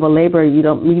you think of a laborer, you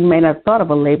may not have thought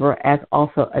of a laborer as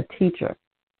also a teacher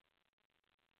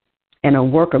and a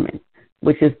workman,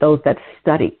 which is those that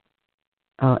study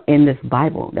in this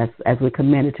Bible. That's as we're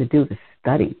commanded to do, to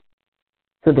study,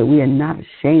 so that we are not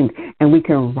ashamed and we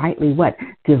can rightly what?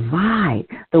 Divide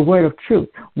the word of truth.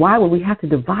 Why would we have to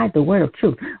divide the word of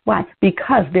truth? Why?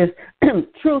 Because there's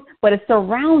truth, but it's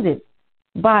surrounded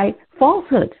by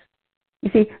falsehoods. You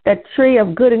see, that tree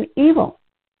of good and evil.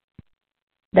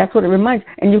 That's what it reminds.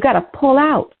 And you've got to pull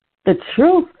out the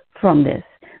truth from this,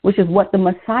 which is what the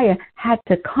Messiah had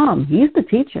to come. He's the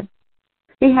teacher.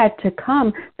 He had to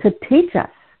come to teach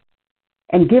us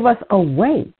and give us a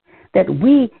way that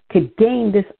we could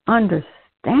gain this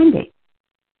understanding.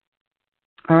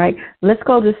 All right, let's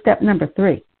go to step number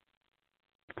 3.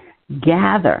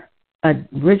 Gather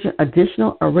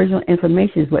additional original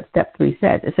information is what step 3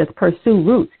 says. It says pursue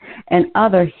roots and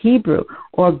other Hebrew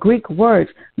or Greek words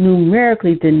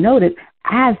numerically denoted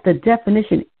as the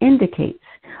definition indicates.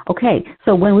 Okay,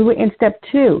 so when we were in step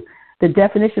 2, the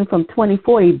definition from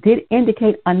 2040 did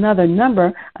indicate another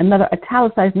number, another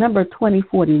italicized number,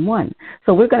 2041.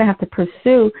 So we're going to have to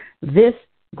pursue this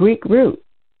Greek root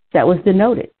that was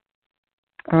denoted.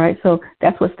 All right, so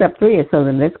that's what step 3 is. So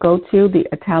then let's go to the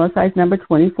italicized number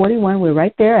 2041. We're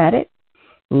right there at it.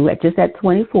 We're just at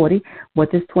 2040.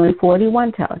 What does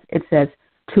 2041 tell us? It says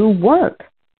to work.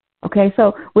 Okay,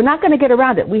 so we're not going to get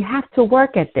around it. We have to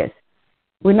work at this.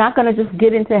 We're not going to just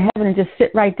get into heaven and just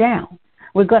sit right down.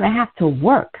 We're going to have to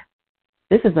work.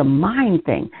 This is a mind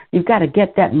thing. You've got to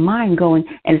get that mind going,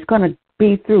 and it's going to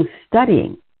be through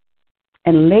studying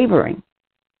and laboring,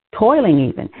 toiling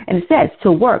even. And it says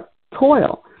to work,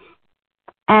 toil,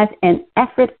 as an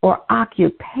effort or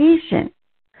occupation.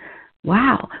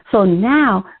 Wow. So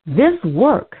now this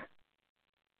work,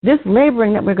 this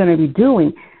laboring that we're going to be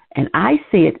doing, and I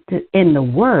see it in the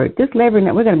Word, this laboring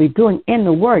that we're going to be doing in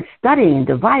the Word, studying and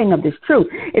dividing of this truth,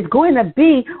 is going to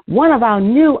be one of our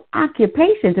new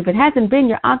occupations. If it hasn't been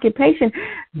your occupation,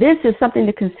 this is something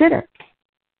to consider.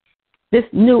 This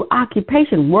new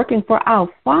occupation, working for our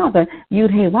Father,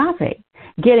 Yud-Heh-Wav-Heh,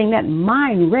 getting that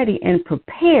mind ready and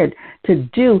prepared to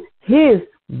do His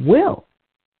will.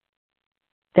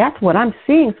 That's what I'm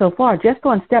seeing so far, just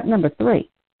on step number 3.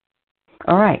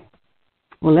 All right.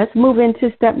 Well, let's move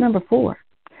into step number 4.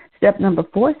 Step number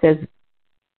 4 says,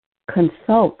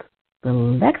 consult the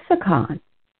lexicon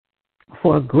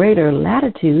for greater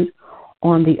latitude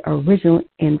on the original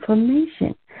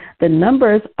information. The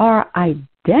numbers are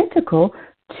identical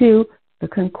to the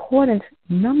concordance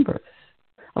numbers.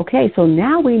 Okay, so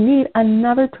now we need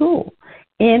another tool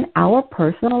in our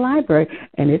personal library,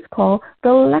 and it's called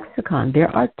the lexicon. There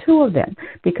are 2 of them,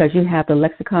 because you have the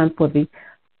lexicon for the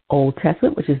Old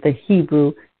Testament, which is the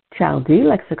Hebrew Chaldee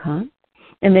lexicon,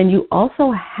 and then you also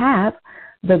have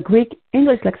the Greek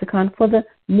English lexicon for the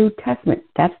New Testament.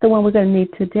 That's the one we're going to need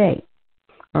today.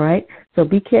 All right, so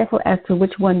be careful as to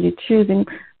which one you're choosing.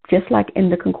 Just like in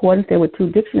the concordance, there were 2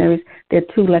 dictionaries, there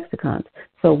are 2 lexicons.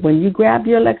 So when you grab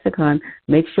your lexicon,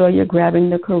 make sure you're grabbing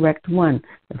the correct one.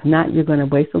 If not, you're going to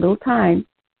waste a little time,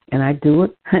 and I do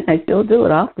it. I still do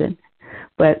it often.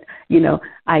 But,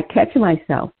 I catch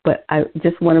myself. But I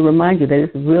just want to remind you that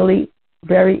it's really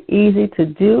very easy to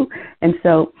do. And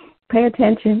so pay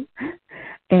attention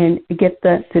and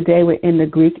today we're in the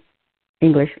Greek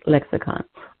English lexicon.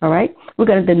 All right?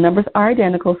 The numbers are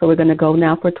identical, so we're going to go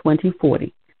now for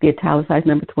 2040, the italicized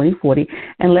number 2040.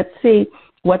 And let's see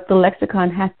what the lexicon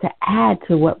has to add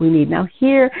to what we need. Now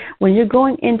here, when you're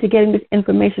going into getting this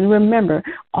information, remember,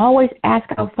 always ask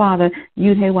our Father,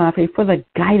 Yud-Heh-Wav-Heh, for the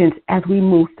guidance as we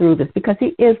move through this, because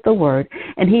He is the Word,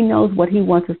 and He knows what He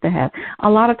wants us to have. A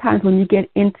lot of times when you get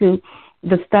into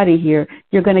the study here,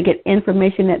 you're going to get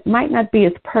information that might not be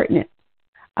as pertinent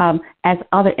as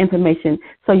other information.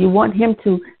 So you want Him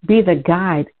to be the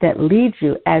guide that leads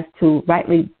you as to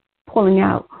rightly pulling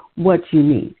out what you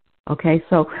need. Okay,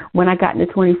 so when I got into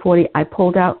 2040, I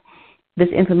pulled out this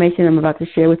information I'm about to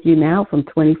share with you now from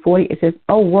 2040. It says,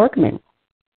 "O workman,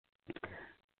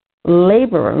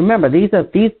 laborer. Remember, and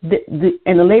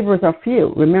the laborers are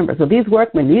few. Remember, so these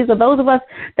workmen, these are those of us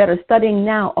that are studying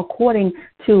now according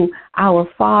to our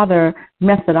Father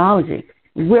methodology.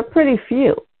 We're pretty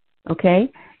few,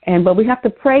 okay? But we have to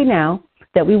pray now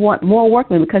that we want more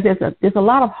workmen, because there's a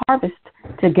lot of harvest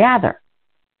to gather.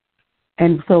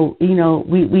 And so,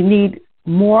 we need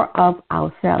more of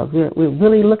ourselves. We're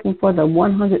really looking for the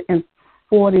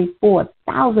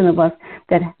 144,000 of us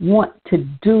that want to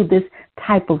do this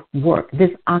type of work,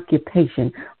 this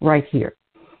occupation right here.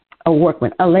 A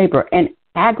workman, a laborer, an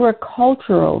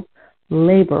agricultural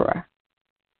laborer.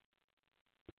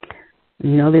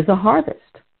 There's a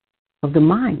harvest of the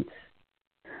mines.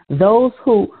 Those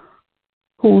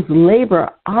whose labor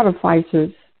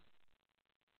artificers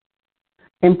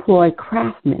employ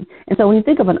craftsmen. And so when you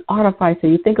think of an artificer,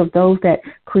 you think of those that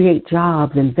create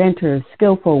jobs, inventors,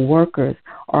 skillful workers,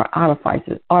 or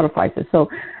artificers. So,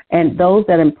 and those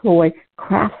that employ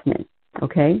craftsmen,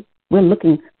 okay? We're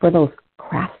looking for those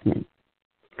craftsmen.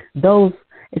 Those,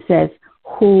 it says,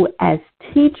 who as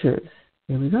teachers,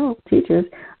 here we go, teachers,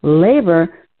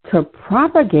 labor to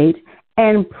propagate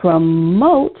and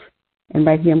promote, and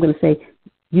right here I'm going to say,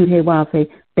 Yud-Heh-Wav-Heh,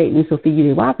 Beit Nun Sofi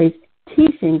Yud-Heh-Wav-Heh,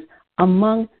 teachings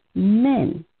among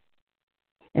men.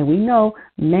 And we know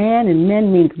man and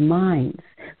men means minds.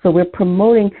 So we're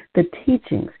promoting the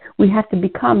teachings. We have to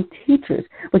become teachers.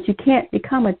 But you can't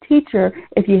become a teacher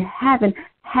if you haven't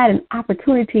had an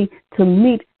opportunity to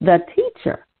meet the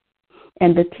teacher.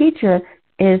 And the teacher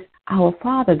is our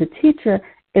Father. The teacher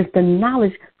is the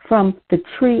knowledge from the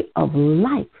tree of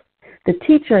life. The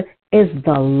teacher is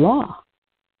the law.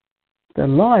 The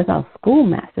law is our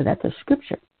schoolmaster. That's a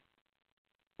scripture.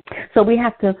 So we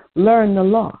have to learn the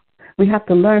law. We have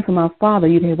to learn from our Father,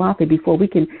 Yud-Heh-Wav-Heh, before we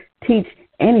can teach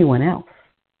anyone else.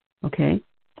 Okay?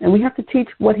 And we have to teach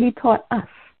what He taught us.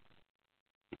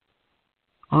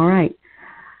 All right.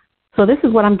 So this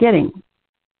is what I'm getting.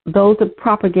 Those that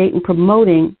propagate and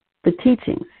promoting the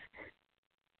teachings.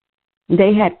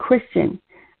 They had Christian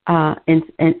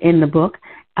in the book.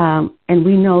 And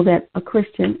we know that a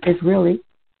Christian is really,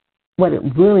 what it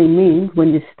really means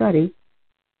when you study,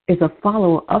 is a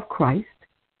follower of Christ,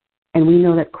 and we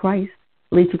know that Christ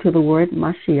leads you to the word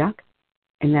Mashiach,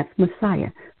 and that's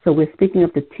Messiah. So we're speaking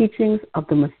of the teachings of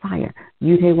the Messiah,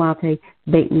 Yud-Heh-Wav-Heh,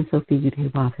 Beit Nun Sofi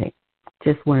Yud-Heh-Wav-Heh.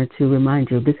 Just wanted to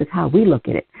remind you, this is how we look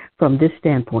at it from this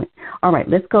standpoint. All right,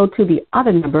 let's go to the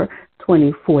other number,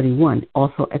 2041,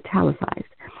 also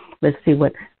italicized. Let's see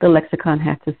what the lexicon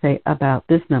has to say about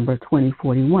this number,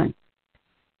 2041.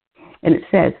 And it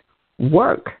says,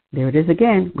 work. There it is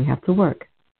again. We have to work.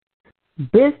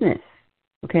 Business.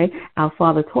 Okay? Our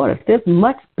Father taught us there's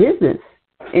much business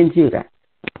in Judah.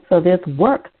 So there's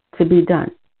work to be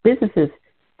done. Businesses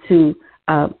to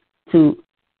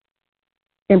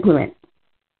implement.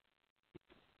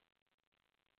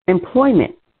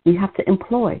 Employment. We have to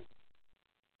employ.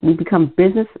 We become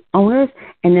business owners,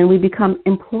 and then we become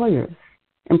employers.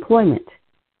 Employment.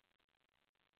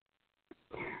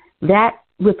 That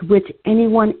with which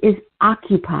anyone is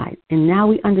occupied. And now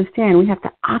we understand we have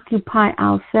to occupy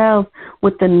ourselves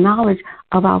with the knowledge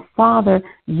of our Father,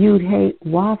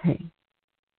 Yud-Heh-Wav-Heh.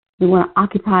 We want to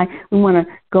occupy, we want to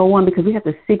go on because we have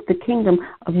to seek the kingdom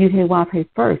of Yud-Heh-Wav-Heh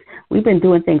first. We've been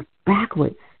doing things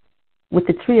backwards. With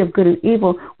the tree of good and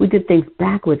evil, we did things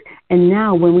backwards. And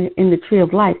now when we're in the tree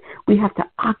of life, we have to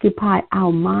occupy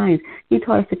our minds. He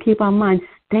taught us to keep our minds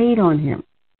stayed on Him.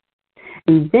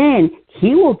 And then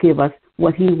He will give us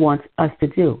what He wants us to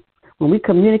do. When we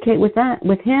communicate with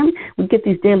Him, we get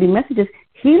these daily messages.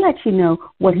 He lets you know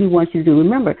what He wants you to do.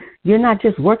 Remember, you're not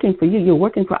just working for you. You're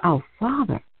working for our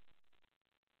Father.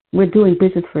 We're doing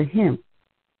business for Him.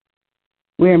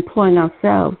 We're employing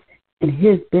ourselves in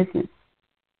His business.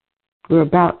 We're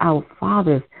about our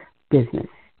Father's business.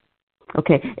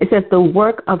 Okay, it says the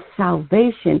work of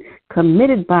salvation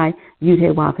committed by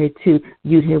Yud-Heh-Wav-Heh to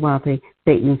Yud-Heh-Wav-Heh,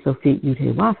 Beit Nun Sofi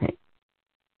Yud-Heh-Wav-Heh.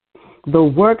 The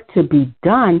work to be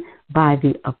done by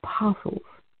the apostles,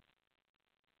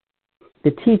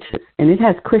 the teachers. And it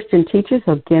has Christian teachers.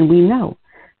 Again, we know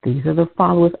these are the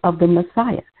followers of the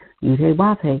Messiah.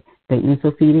 Yud-Heh-Wav-Heh, Beit Nun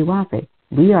Sofi Yud-Heh-Wav-Heh.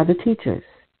 We are the teachers,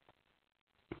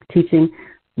 teaching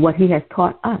what He has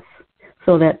taught us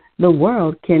so that the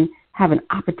world can have an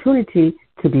opportunity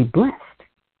to be blessed.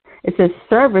 It's a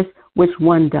service which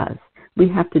one does. We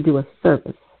have to do a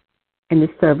service, and the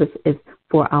service is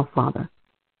for our Father.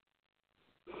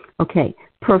 Okay,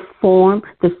 perform.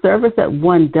 The service that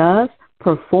one does,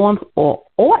 performs, or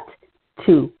ought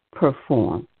to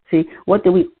perform. See, what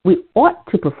do we ought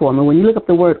to perform? And when you look up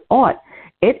the word ought,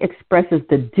 it expresses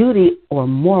the duty or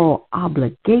moral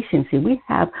obligation. See, we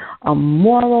have a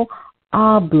moral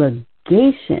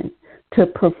obligation to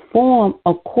perform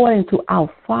according to our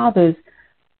Father's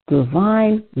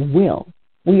divine will.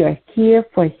 We are here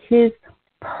for His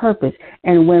purpose.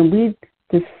 And when we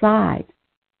decide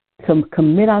to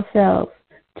commit ourselves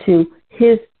to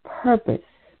His purpose,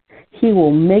 He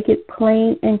will make it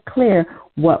plain and clear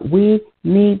what we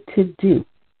need to do.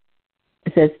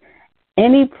 It says,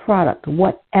 any product,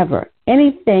 whatever,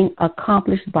 anything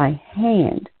accomplished by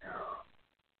hand.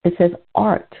 It says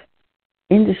art,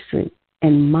 industry,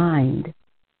 and mind.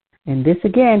 And this,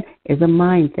 again, is a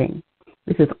mind thing.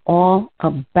 This is all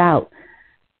about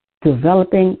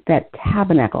developing that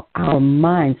tabernacle, our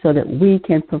mind, so that we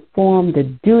can perform the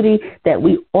duty that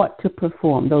we ought to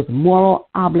perform, those moral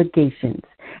obligations.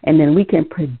 And then we can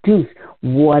produce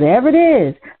whatever it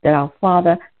is that our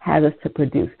Father has us to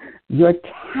produce. Your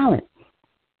talent,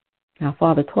 our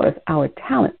Father taught us our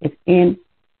talent is in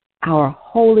our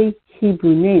holy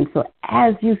Hebrew name. So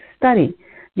as you study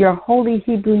your holy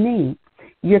Hebrew name,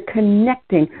 you're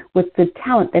connecting with the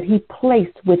talent that He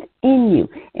placed within you,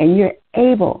 and you're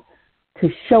able to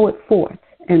show it forth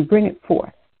and bring it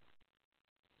forth.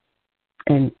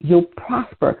 And you'll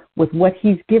prosper with what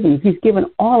He's given you. He's given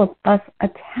all of us a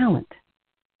talent.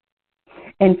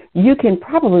 And you can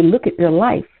probably look at your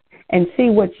life and see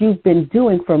what you've been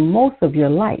doing for most of your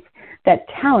life. That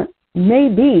talent may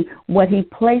be what He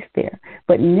placed there.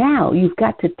 But now you've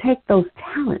got to take those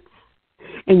talents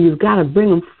and you've got to bring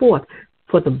them forth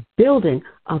for the building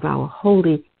of our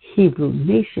holy Hebrew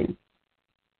nation.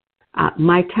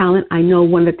 My talent, I know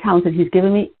one of the talents that He's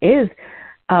given me is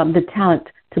the talent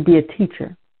to be a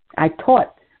teacher. I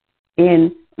taught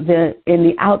in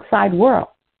the outside world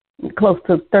close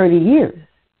to 30 years.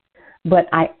 But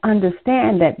I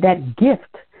understand that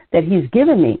gift that He's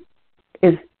given me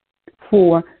is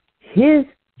for His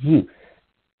use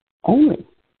only.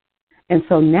 And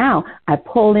so now I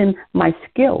pull in my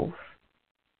skills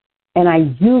and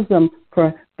I use them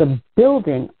for the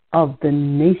building of the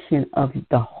nation, of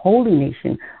the holy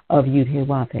nation of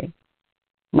Yud-Heh-Wav-Heh.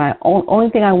 My only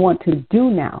thing I want to do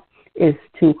now is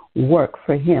to work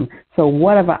for Him. So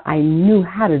whatever I knew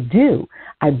how to do,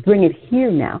 I bring it here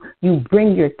now. You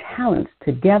bring your talents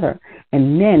together,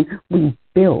 and then we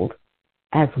build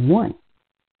as one.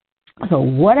 So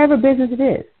whatever business it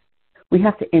is, we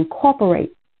have to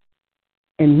incorporate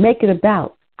and make it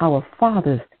about our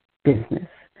Father's business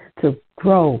to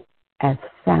grow as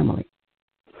family.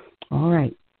 All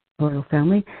right, Royal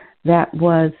Family, that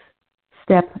was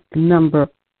step number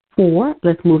 4.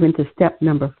 Let's move into step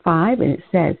number 5, and it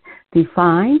says,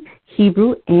 define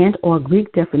Hebrew and or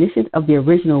Greek definitions of the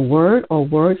original word or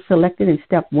words selected in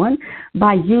step 1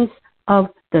 by use of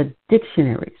the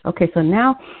dictionaries. Okay, so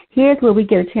now here's where we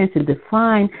get a chance to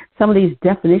define some of these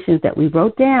definitions that we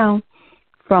wrote down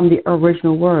from the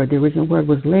original word. The original word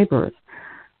was laborers.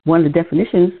 One of the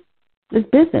definitions is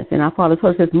business, and our Father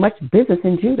told us there's much business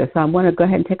in Judah. So I want to go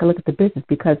ahead and take a look at the business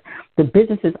because the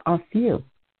businesses are few.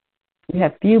 We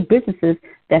have few businesses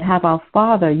that have our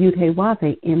Father,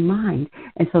 Yud-Heh-Wav-Heh, in mind.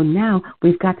 And so now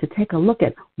we've got to take a look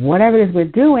at whatever it is we're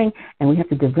doing, and we have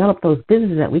to develop those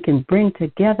businesses that we can bring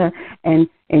together and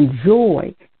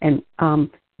enjoy, and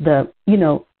the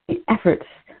efforts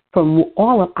from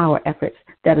all of our efforts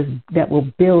that will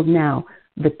build now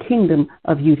the kingdom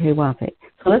of Yud-Heh-Wav-Heh.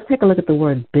 So let's take a look at the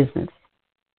word business.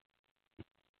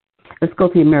 Let's go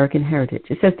to the American Heritage.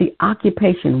 It says the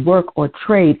occupation, work, or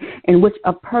trade in which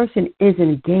a person is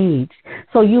engaged.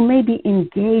 So you may be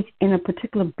engaged in a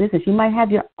particular business. You might have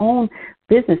your own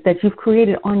business that you've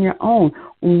created on your own.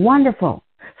 Wonderful.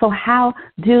 So how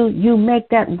do you make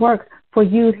that work for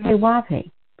Yud-Heh-Wav-Heh?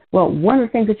 Well, one of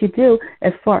the things that you do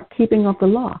is for keeping of the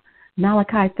law.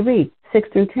 Malachi 3, 6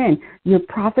 through 10. You're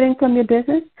profiting from your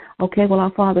business? Okay, well,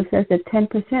 our Father says that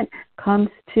 10% comes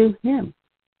to Him.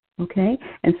 Okay,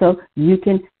 and so you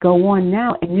can go on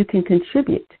now and you can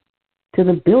contribute to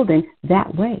the building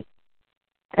that way.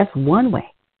 That's one way.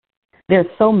 There's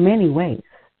so many ways,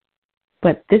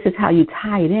 but this is how you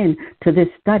tie it in to this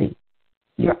study,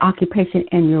 your occupation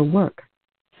and your work.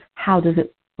 How does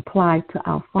it apply to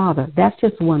our Father? That's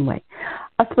just one way.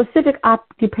 A specific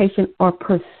occupation or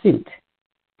pursuit,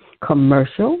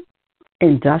 commercial,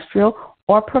 industrial,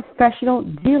 or professional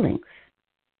dealings.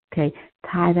 Okay,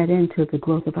 tie that into the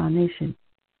growth of our nation.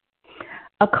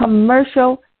 A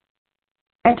commercial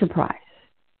enterprise,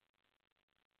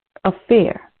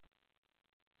 affair,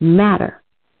 matter,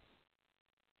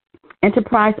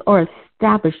 enterprise or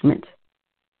establishment,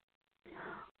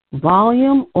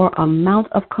 volume or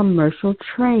amount of commercial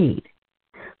trade,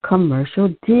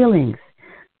 commercial dealings,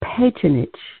 patronage,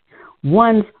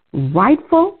 one's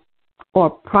rightful or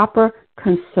proper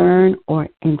concern or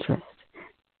interest.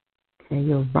 say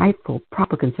your rightful,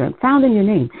 proper concern, found in your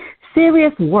name,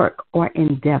 serious work or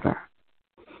endeavor,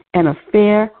 an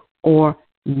affair or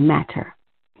matter.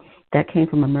 That came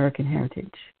from American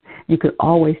Heritage. You could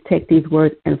always take these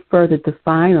words and further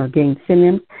define or gain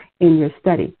synonyms in your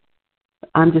study.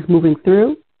 I'm just moving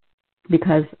through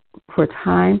because for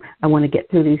time, I want to get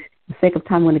through these. For the sake of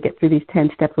time, I want to get through these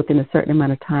 10 steps within a certain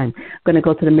amount of time. I'm going to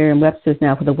go to the Merriam-Webster's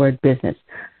now for the word business.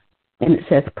 And it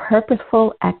says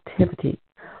purposeful activity,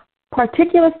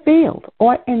 particular field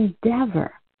or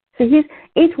endeavor. So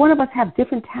each one of us have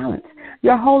different talents.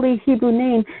 Your holy Hebrew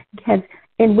name has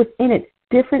within it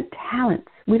different talents.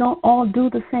 We don't all do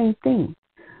the same thing.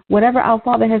 Whatever our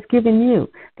Father has given you,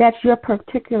 that's your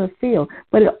particular field.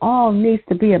 But it all needs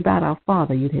to be about our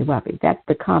Father, Yud-Heh-Wav-Heh. That's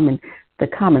the common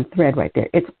thread right there.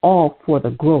 It's all for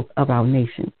the growth of our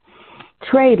nation.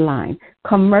 Trade line,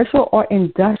 commercial or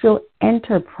industrial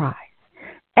enterprise,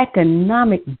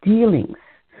 economic dealings,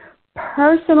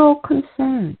 personal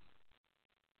concern,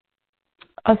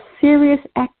 a serious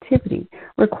activity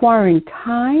requiring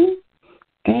time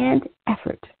and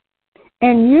effort,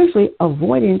 and usually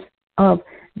avoidance of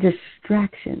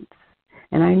distractions.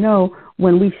 And I know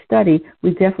when we study,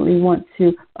 we definitely want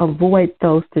to avoid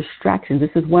those distractions.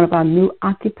 This is one of our new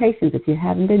occupations. If you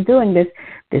haven't been doing this,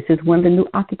 this is one of the new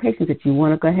occupations that you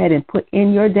want to go ahead and put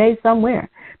in your day somewhere,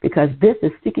 because this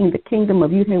is seeking the kingdom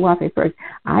of Yud-Heh-Wav-Heh first.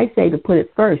 I say to put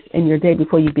it first in your day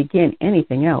before you begin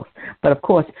anything else. But, of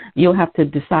course, you'll have to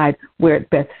decide where it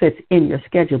best fits in your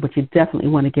schedule, but you definitely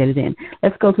want to get it in.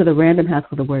 Let's go to the Random House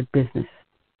for the word business.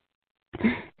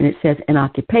 And it says an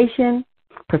occupation,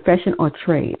 profession, or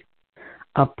trade,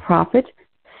 a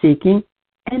profit-seeking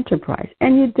enterprise.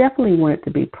 And you definitely want it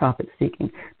to be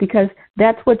profit-seeking, because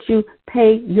that's what you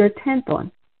pay your tenth on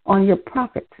your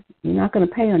profits. You're not going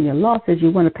to pay on your losses.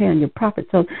 You want to pay on your profits.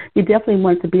 So you definitely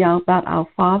want it to be about our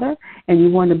Father, and you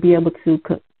want to be able to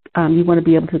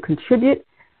contribute,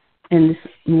 and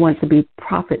you want it to be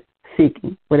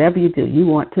profit-seeking. Whatever you do, you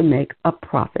want to make a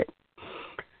profit.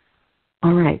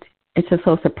 All right. It's a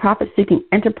profit-seeking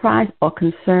enterprise or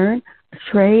concern,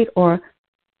 trade, or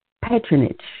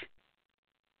patronage.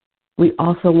 We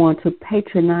also want to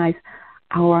patronize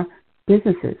our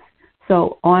businesses.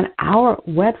 So on our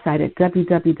website at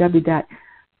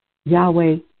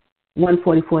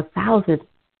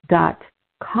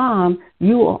www.Yahweh144000.com,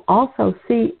 you will also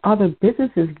see other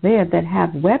businesses there that have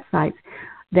websites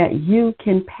that you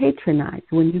can patronize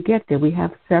when you get there. We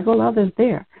have several others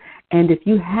there. And if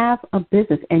you have a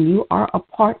business and you are a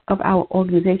part of our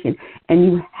organization and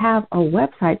you have a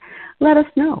website, let us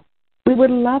know. We would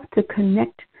love to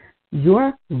connect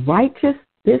your righteous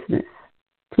business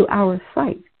to our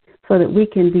site so that we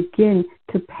can begin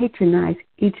to patronize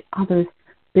each other's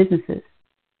businesses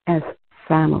as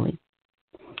family.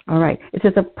 All right. It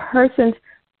says a person's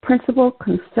principal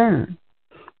concern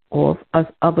of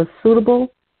a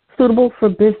suitable for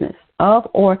business,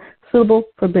 suitable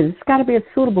for business. It's got to be a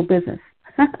suitable business.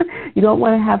 You don't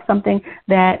want to have something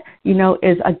that,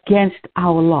 is against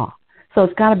our law. So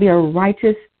it's got to be a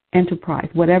righteous enterprise.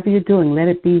 Whatever you're doing, let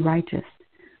it be righteous.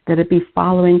 Let it be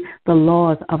following the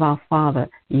laws of our Father,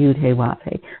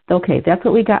 Yud-Heh-Wav-Heh. Okay, that's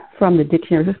what we got from the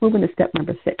dictionary. Let's move into step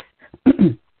number 6.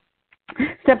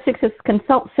 Step 6 is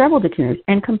consult several dictionaries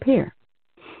and compare.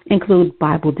 Include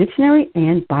Bible Dictionary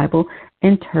and Bible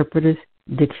Interpreter's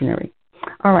Dictionary.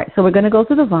 All right, so we're going to go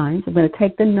through the vines. I'm going to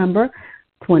take the number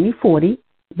 2040,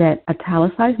 that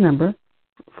italicized number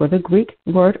for the Greek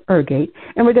word ergate,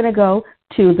 and we're going to go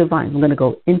to the vines. I'm going to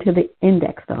go into the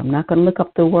index, though. I'm not going to look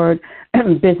up the word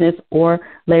business or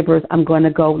laborers. I'm going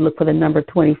to go look for the number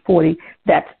 2040.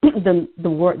 That's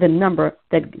the number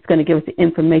that's going to give us the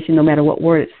information. No matter what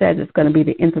word it says, it's going to be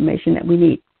the information that we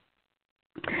need.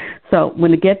 So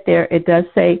when we get there, it does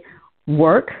say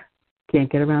work. Can't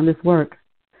get around this work.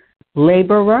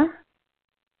 Laborer,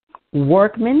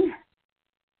 workman.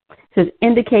 It says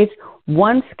indicates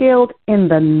one skilled in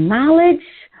the knowledge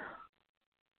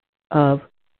of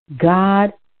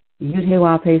God,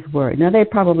 Yud-Heh-Wav-Heh's word. Now, they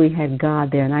probably had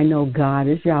God there, and I know God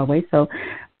is Yahweh. So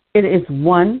it is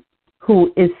one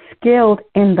who is skilled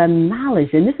in the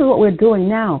knowledge. And this is what we're doing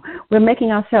now. We're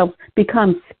making ourselves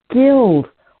become skilled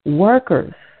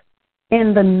workers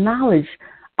in the knowledge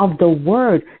of the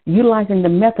word, utilizing the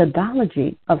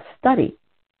methodology of study.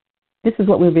 This is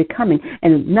what we're becoming.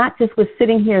 And not just we're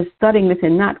sitting here studying this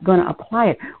and not going to apply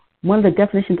it. One of the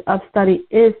definitions of study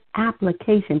is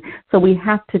application. So we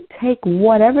have to take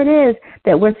whatever it is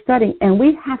that we're studying and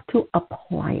we have to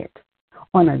apply it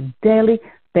on a daily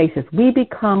basis. We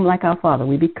become like our Father.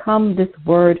 We become this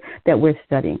word that we're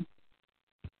studying.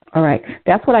 All right.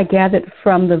 That's what I gathered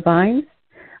from the vines.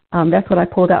 That's what I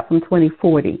pulled out from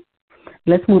 2040.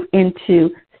 let's move into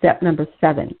step number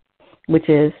 7, which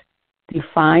is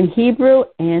define Hebrew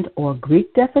and or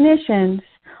Greek definitions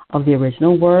of the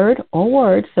original word or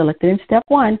words selected in step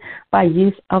 1 by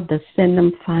use of the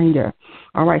Synonym Finder.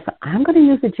 All right, so I'm going to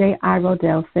use the J.I.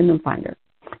 Rodell Synonym Finder.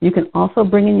 You can also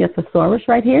bring in your thesaurus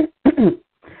right here.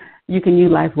 You can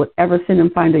utilize whatever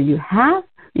Synonym Finder you have.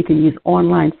 You can use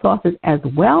online sources as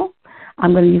well.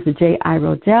 I'm going to use the J.I.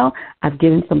 Rodell. I've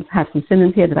have some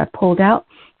synonyms here that I pulled out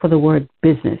for the word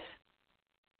business,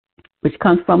 which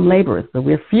comes from laborers. So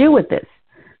we're few with this.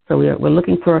 So we're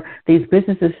looking for these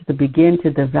businesses to begin to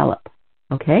develop,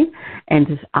 okay? And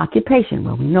this occupation.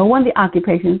 Well, we know one of the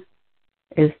occupations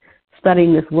is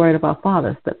studying this word of our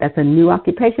fathers. That's a new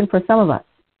occupation for some of us.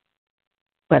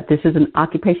 But this is an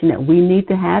occupation that we need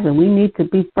to have, and we need to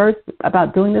be first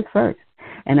about doing this first.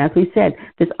 And as we said,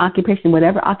 this occupation,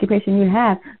 whatever occupation you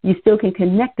have, you still can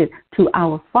connect it to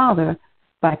our Father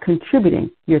by contributing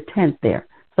your tenth there.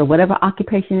 So whatever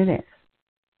occupation it is.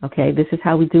 Okay, this is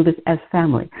how we do this as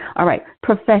family. All right,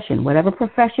 profession, whatever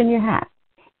profession you have.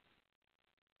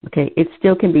 Okay, it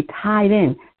still can be tied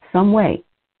in some way.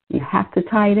 You have to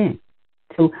tie it in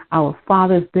to our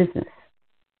Father's business.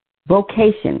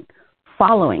 Vocation,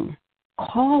 following,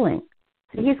 calling.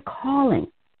 See, He's calling.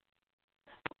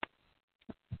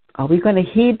 Are we going to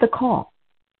heed the call?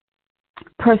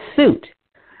 Pursuit.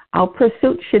 Our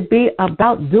pursuit should be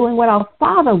about doing what our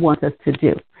Father wants us to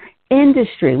do.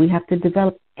 Industry. We have to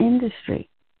develop industry.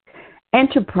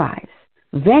 Enterprise.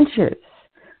 Ventures.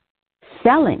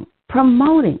 Selling.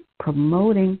 Promoting.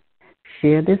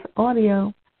 Share this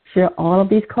audio. Share all of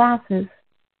these classes.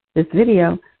 This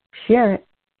video. Share it.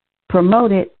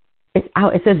 Promote it. It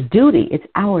says duty. It's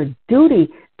our duty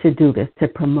to do this, to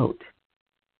promote.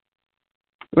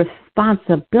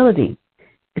 Responsibility.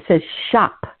 It says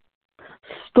shop,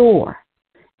 store,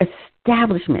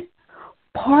 establishment,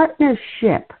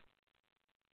 partnership.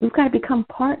 We've got to become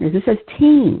partners. It says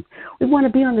team. We want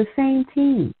to be on the same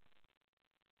team.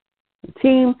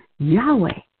 Team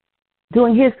Yahweh,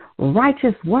 doing His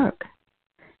righteous work.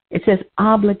 It says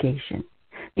obligation.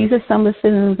 These are some of the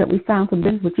synonyms that we found for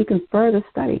business, which you can further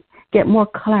study, get more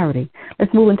clarity.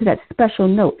 Let's move into that special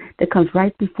note that comes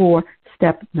right before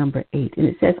step number 8. And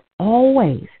it says,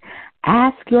 always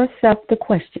ask yourself the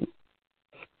question,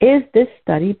 is this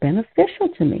study beneficial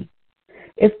to me?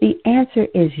 If the answer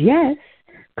is yes,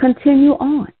 continue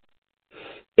on.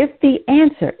 If the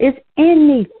answer is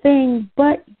anything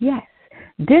but yes,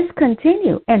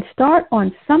 discontinue and start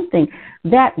on something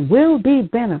that will be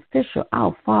beneficial.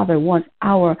 Our Father wants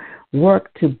our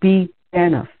work to be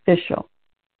beneficial.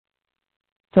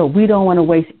 So we don't want to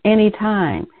waste any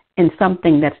time in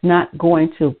something that's not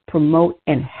going to promote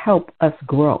and help us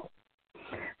grow.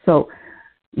 So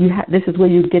this is where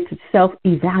you get to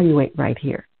self-evaluate right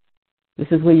here. This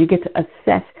is where you get to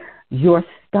assess your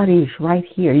studies right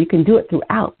here. You can do it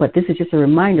throughout, but this is just a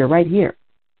reminder right here.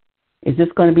 Is this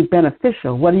going to be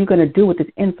beneficial? What are you going to do with this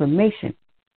information?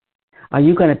 Are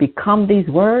you going to become these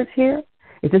words here?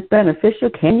 Is this beneficial?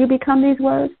 Can you become these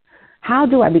words? How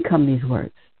do I become these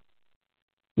words?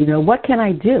 What can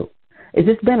I do? Is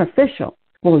this beneficial?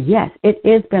 Well, yes, it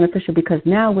is beneficial because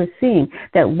now we're seeing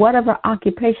that whatever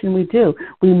occupation we do,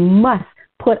 we must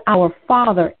put our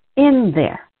Father in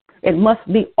there. It must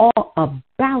be all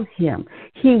about Him.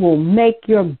 He will make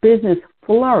your business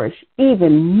flourish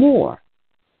even more.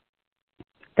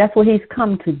 That's what He's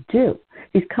come to do.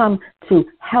 He's come to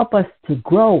help us to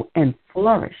grow and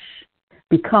flourish,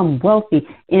 become wealthy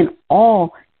in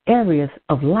all areas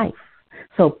of life.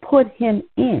 So put Him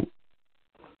in.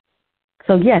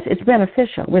 So yes, it's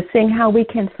beneficial. We're seeing how we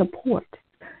can support.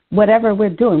 Whatever we're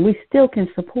doing, we still can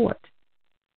support.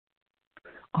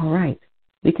 All right.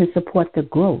 We can support the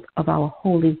growth of our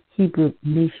holy Hebrew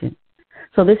nation.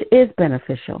 So this is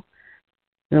beneficial.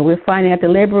 We're finding that the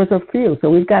laborers are few, so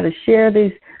we've got to share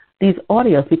these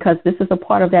audios because this is a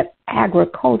part of that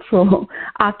agricultural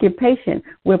occupation.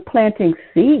 We're planting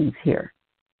seeds here.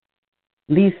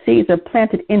 These seeds are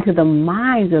planted into the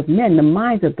minds of men, the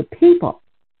minds of the people.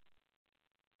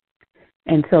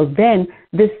 And so then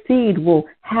this seed will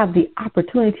have the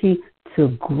opportunity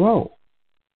to grow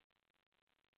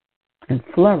and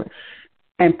flourish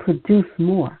and produce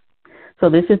more. So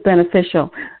this is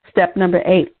beneficial. Step number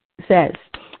 8 says,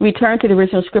 return to the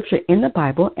original scripture in the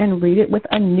Bible and read it with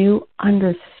a new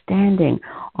understanding.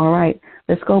 All right,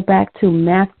 let's go back to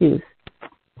Matthew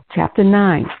chapter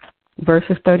 9,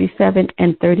 verses 37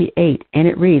 and 38. And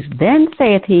it reads, then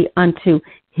saith he unto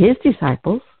his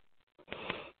disciples,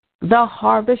 the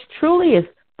harvest truly is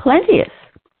plenteous.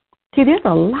 See, there's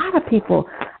a lot of people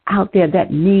out there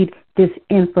that need this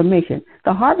information.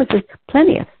 The harvest is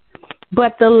plenteous,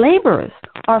 but the laborers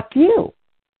are few.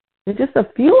 There's just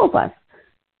a few of us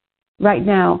right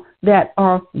now that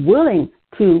are willing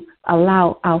to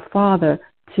allow our Father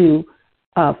to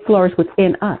flourish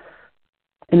within us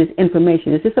in this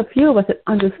information. There's just a few of us that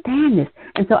understand this.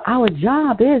 And so our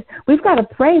job is we've got to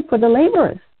pray for the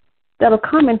laborers that'll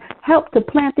come and help to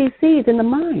plant these seeds in the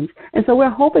minds. And so we're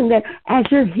hoping that as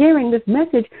you're hearing this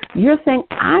message, you're saying,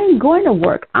 I'm going to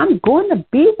work. I'm going to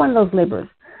be one of those laborers.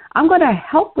 I'm going to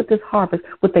help with this harvest,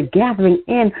 with the gathering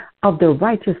in of the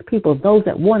righteous people, those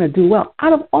that want to do well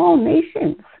out of all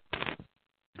nations.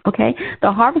 Okay?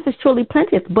 The harvest is truly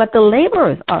plenteous, but the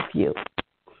laborers are few.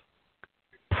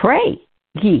 Pray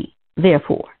ye,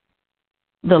 therefore,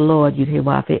 the Lord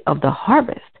Yud-Heh-Wav-Heh of the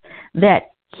harvest,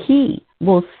 that he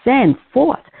will send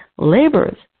forth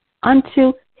laborers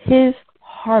unto his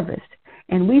harvest.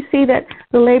 And we see that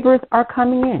the laborers are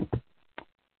coming in.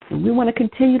 And we want to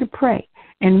continue to pray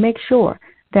and make sure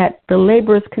that the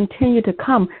laborers continue to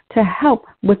come to help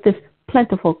with this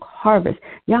plentiful harvest.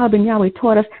 Yahweh ben Yahweh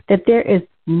taught us that there is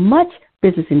much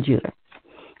business in Judah.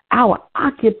 Our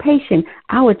occupation,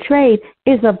 our trade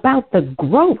is about the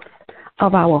growth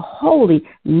of our holy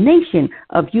nation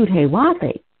of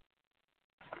Yud-Heh-Wav-Heh.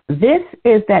 This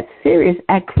is that serious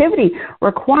activity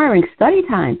requiring study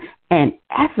time and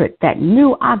effort, that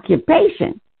new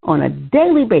occupation on a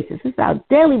daily basis. This is our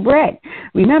daily bread.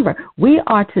 Remember, we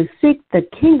are to seek the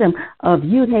kingdom of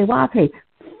Yud-Heh-Wav-Heh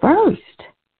first.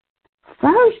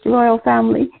 First, royal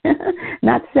family,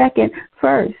 not second,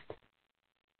 first.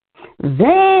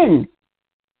 Then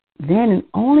and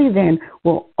only then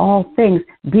will all things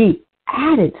be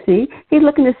added. See, he's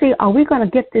looking to see, are we going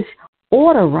to get this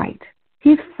order right?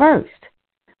 He's first.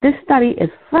 This study is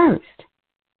first.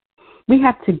 We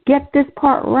have to get this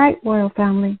part right, royal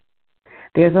family.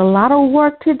 There's a lot of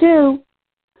work to do.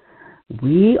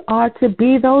 We are to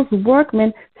be those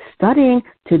workmen studying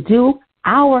to do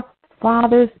our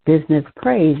Father's business.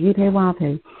 Praise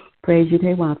Yud-Heh-Wav-Heh. Praise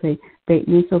Yud-Heh-Wav-Heh. Beit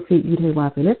Nun Sofit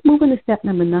Yud-Heh-Wav-Heh. Let's move into step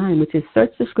number 9, which is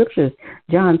search the scriptures.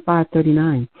 John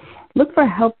 5:39. Look for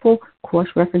helpful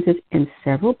cross-references in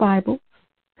several Bibles.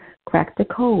 Crack the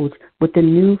codes with the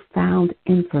newfound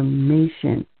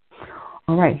information.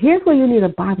 All right, here's where you need a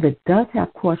Bible that does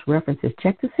have cross-references.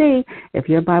 Check to see if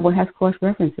your Bible has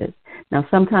cross-references. Now,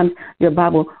 sometimes your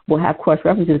Bible will have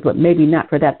cross-references, but maybe not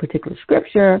for that particular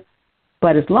scripture.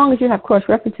 But as long as you have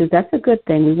cross-references, that's a good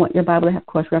thing. We want your Bible to have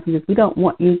cross-references. We don't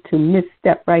want you to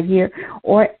misstep right here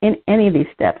or in any of these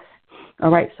steps. All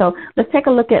right, so let's take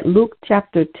a look at Luke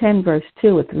chapter 10, verse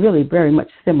 2. It's really very much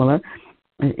similar.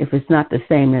 If it's not the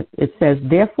same, it says,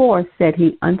 therefore said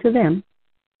he unto them,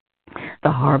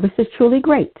 the harvest is truly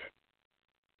great,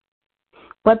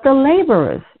 but the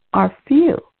laborers are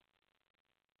few.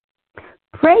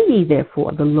 Pray ye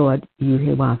therefore the Lord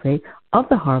Yud-Heh-Wav-Heh of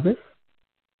the harvest,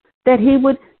 that he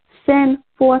would send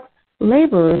forth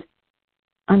laborers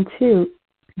unto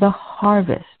the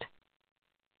harvest.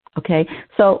 Okay,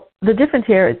 so the difference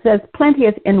here, it says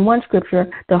plenteous in one scripture,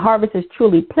 the harvest is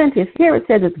truly plenteous. Here it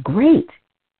says it's great.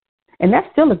 And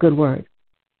that's still a good word.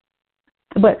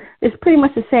 But it's pretty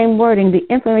much the same wording. The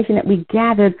information that we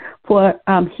gathered for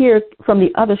here from the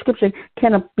other scripture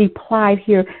can be applied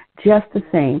here just the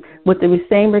same, with the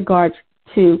same regards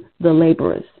to the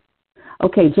laborers.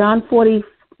 Okay, John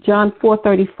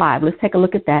 4:35. Let's take a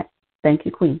look at that. Thank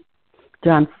you, Queen.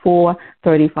 John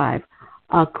 4:35.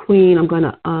 Queen, I'm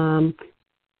gonna.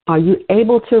 Are you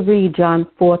able to read John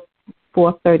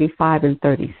 4:35 and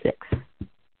 36?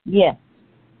 Yes.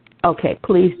 Okay,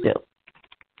 please do.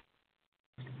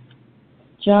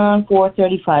 John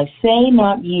 4:35. Say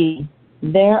not ye,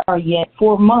 there are yet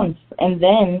 4 months, and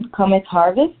then cometh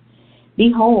harvest?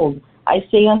 Behold, I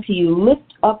say unto you,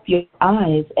 lift up your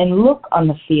eyes and look on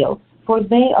the fields, for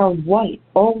they are white,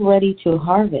 already to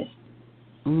harvest.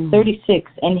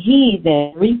 36. And he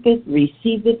that reapeth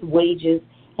receiveth wages,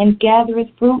 and gathereth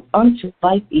fruit unto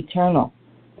life eternal.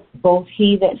 Both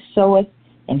he that soweth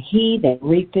and he that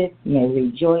reapeth may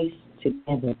rejoice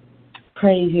together.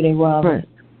 Praise you, Yud-Heh-Wav-Heh.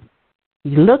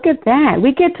 Look at that.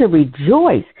 We get to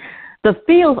rejoice. The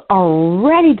fields are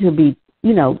ready to be,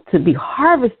 to be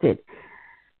harvested.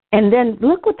 And then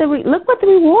look what the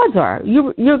rewards are.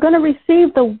 You're going to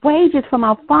receive the wages from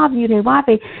our Father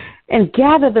Yud-Heh-Wav-Heh and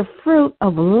gather the fruit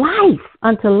of life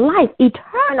unto life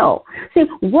eternal. See,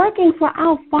 working for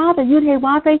our Father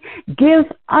Yud-Heh-Wav-Heh gives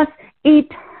us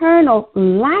eternal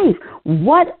life.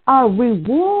 What a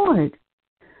reward!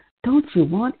 Don't you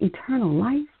want eternal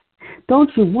life? Don't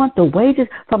you want the wages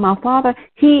from our Father?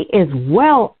 He is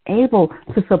well able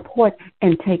to support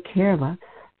and take care of us.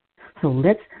 So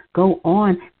let's go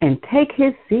on and take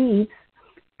his seeds,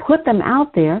 put them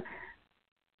out there,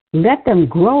 Let them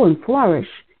grow and flourish,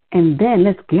 and then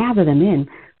let's gather them in.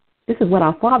 This is what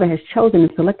our Father has chosen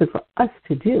and selected for us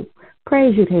to do.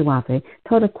 Praise you, Tewafe,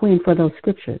 Toda Queen, for those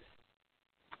scriptures.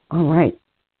 All right.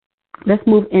 Let's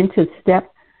move into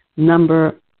step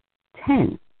number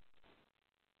 10.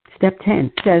 Step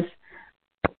 10 says,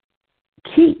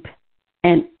 keep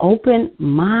an open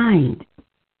mind.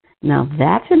 Now,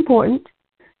 that's important.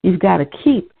 You've got to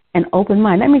keep an open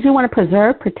mind. That means you want to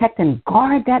preserve, protect, and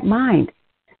guard that mind.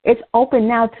 It's open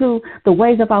now to the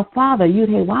ways of our Father,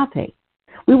 Yud-Heh-Wav-Heh.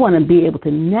 We want to be able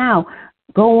to now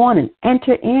go on and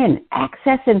enter in,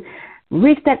 access, and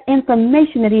reach that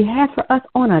information that He has for us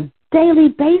on a daily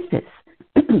basis.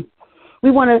 We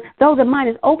want to, though the mind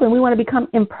is open, we want to become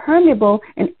impermeable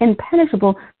and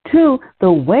impenetrable to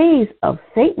the ways of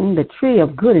Satan, the tree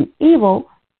of good and evil.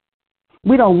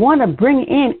 We don't want to bring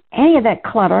in any of that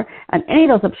clutter and any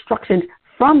of those obstructions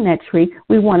from that tree.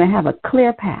 We want to have a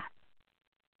clear path.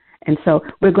 And so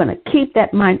we're going to keep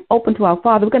that mind open to our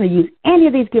Father. We're going to use any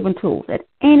of these given tools at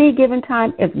any given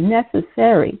time if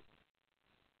necessary.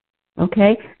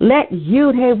 Okay? Let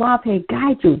Yud-Heh-Wav-Heh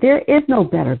guide you. There is no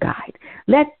better guide.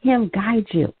 Let Him guide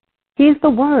you. He's the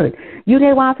Word.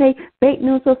 Yud-Heh-Wav-Heh, Beit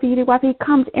Nun Sofi Yud-Heh-Wav-Heh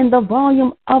comes in the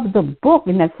volume of the book,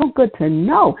 and that's so good to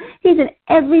know. He's in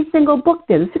every single book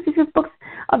there. The 66 books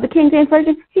of the King James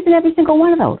Version, He's in every single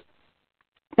one of those.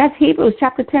 That's Hebrews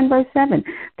chapter 10, verse 7.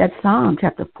 That's Psalm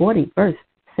chapter 40, verse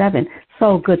 7.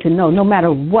 So good to know. No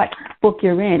matter what book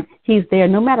you're in, He's there.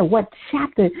 No matter what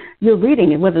chapter you're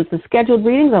reading, whether it's a scheduled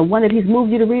reading or one that He's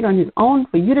moved you to read on His own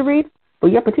for you to read, for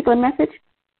your particular message,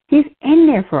 He's in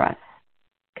there for us.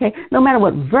 Okay? No matter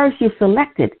what verse you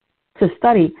selected to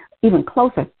study even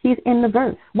closer, He's in the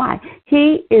verse. Why?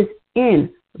 He is in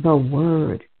the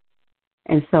Word.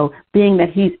 And so, being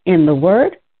that He's in the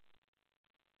Word,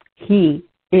 He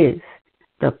is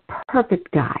the perfect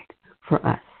guide for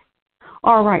us.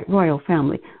 All right, Royal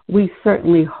Family, we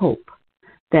certainly hope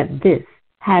that this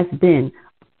has been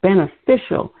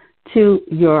beneficial to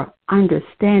your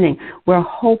understanding. We're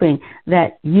hoping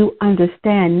that you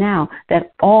understand now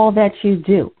that all that you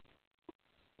do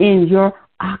in your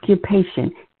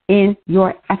occupation, in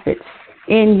your efforts,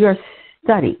 in your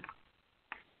study,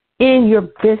 in your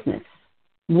business,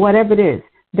 whatever it is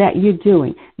that you're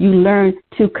doing, you learn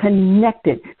to connect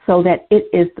it so that it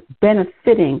is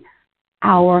benefiting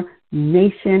our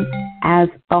nation as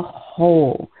a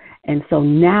whole. And so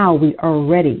now we are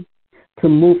ready to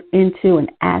move into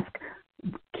and ask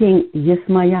King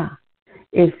Yismaya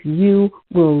if you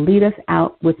will lead us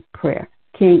out with prayer.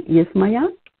 King Yismaya?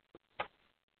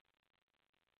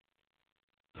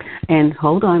 And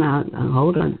hold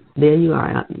on. There you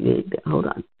are. Hold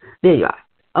on. There you are.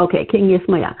 Okay, King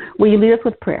Yismaya, will you lead us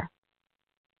with prayer?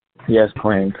 Yes,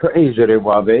 Queen. Praise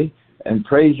Yud-Heh-Wav-Heh, and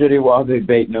praise Yud-Heh-Wav-Heh,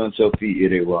 Beit Nun Sofi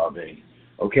Yud-Heh-Wav-Heh.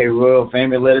 Okay, Royal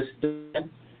Family, let us stand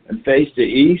and face the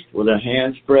east with our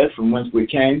hands spread from whence we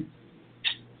came.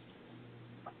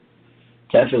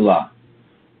 Tefillah.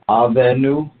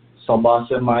 Avenu,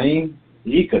 Sabasemayim,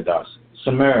 Yikadas,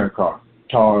 Samarikar,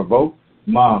 Tarbo,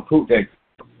 Ma Putek,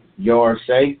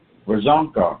 Yorsei,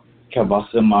 Razonka,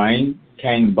 Kabasemayim,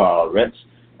 Kain Baaretz,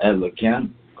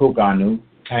 Elikan, Kukanu,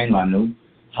 Kainlanu,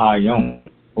 Hayom,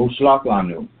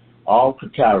 Uslaklanu, Al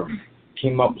Katarim,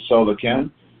 Kimop Solakan,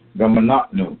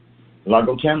 Gamanatnu,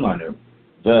 Lagotemlanu,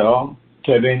 Ve'al,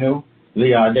 Tebenu,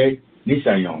 Liade,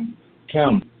 Nisayom,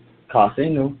 Kem,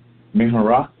 Kasenu,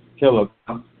 Mihara,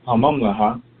 Kilaka,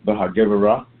 Hamamlaha,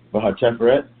 Bahagivara,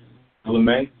 Bahateferet,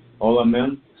 Olame,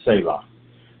 Olamim, Selah.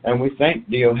 And we thank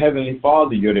thee, O Heavenly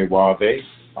Father, Yud-Heh-Wav-Heh,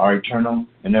 our eternal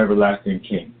and everlasting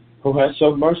King, who has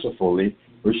so mercifully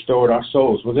restored our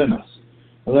souls within us.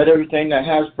 And let everything that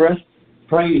has breath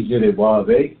praise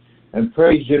Yud-Heh-Wav-Heh, and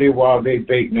praise Yud-Heh-Wav-Heh,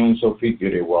 Beit Nun Sofi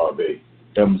Yud-Heh-Wav-Heh,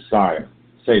 the Messiah,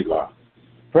 Selah.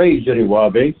 Praise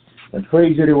Yud-Heh-Wav-Heh, and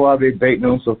praise Yud-Heh-Wav-Heh, Beit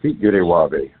Nun Sofi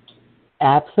Yud-Heh-Wav-Heh.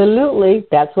 Absolutely.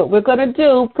 That's what we're going to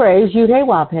do. Praise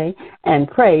Yud-Heh-Wav-Heh and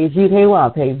praise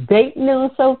Yud-Heh-Wav-Heh. Beit Nun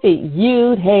Sofi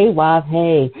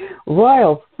Yud-Heh-Wav-Heh.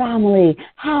 Royal Family,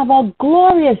 have a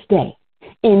glorious day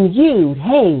in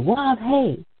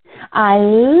Yud-Heh-Wav-Heh. I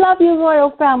love you,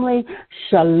 Royal Family.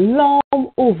 Shalom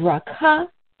Uvracha,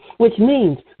 which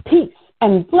means peace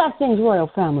and blessings, Royal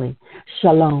Family.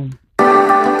 Shalom.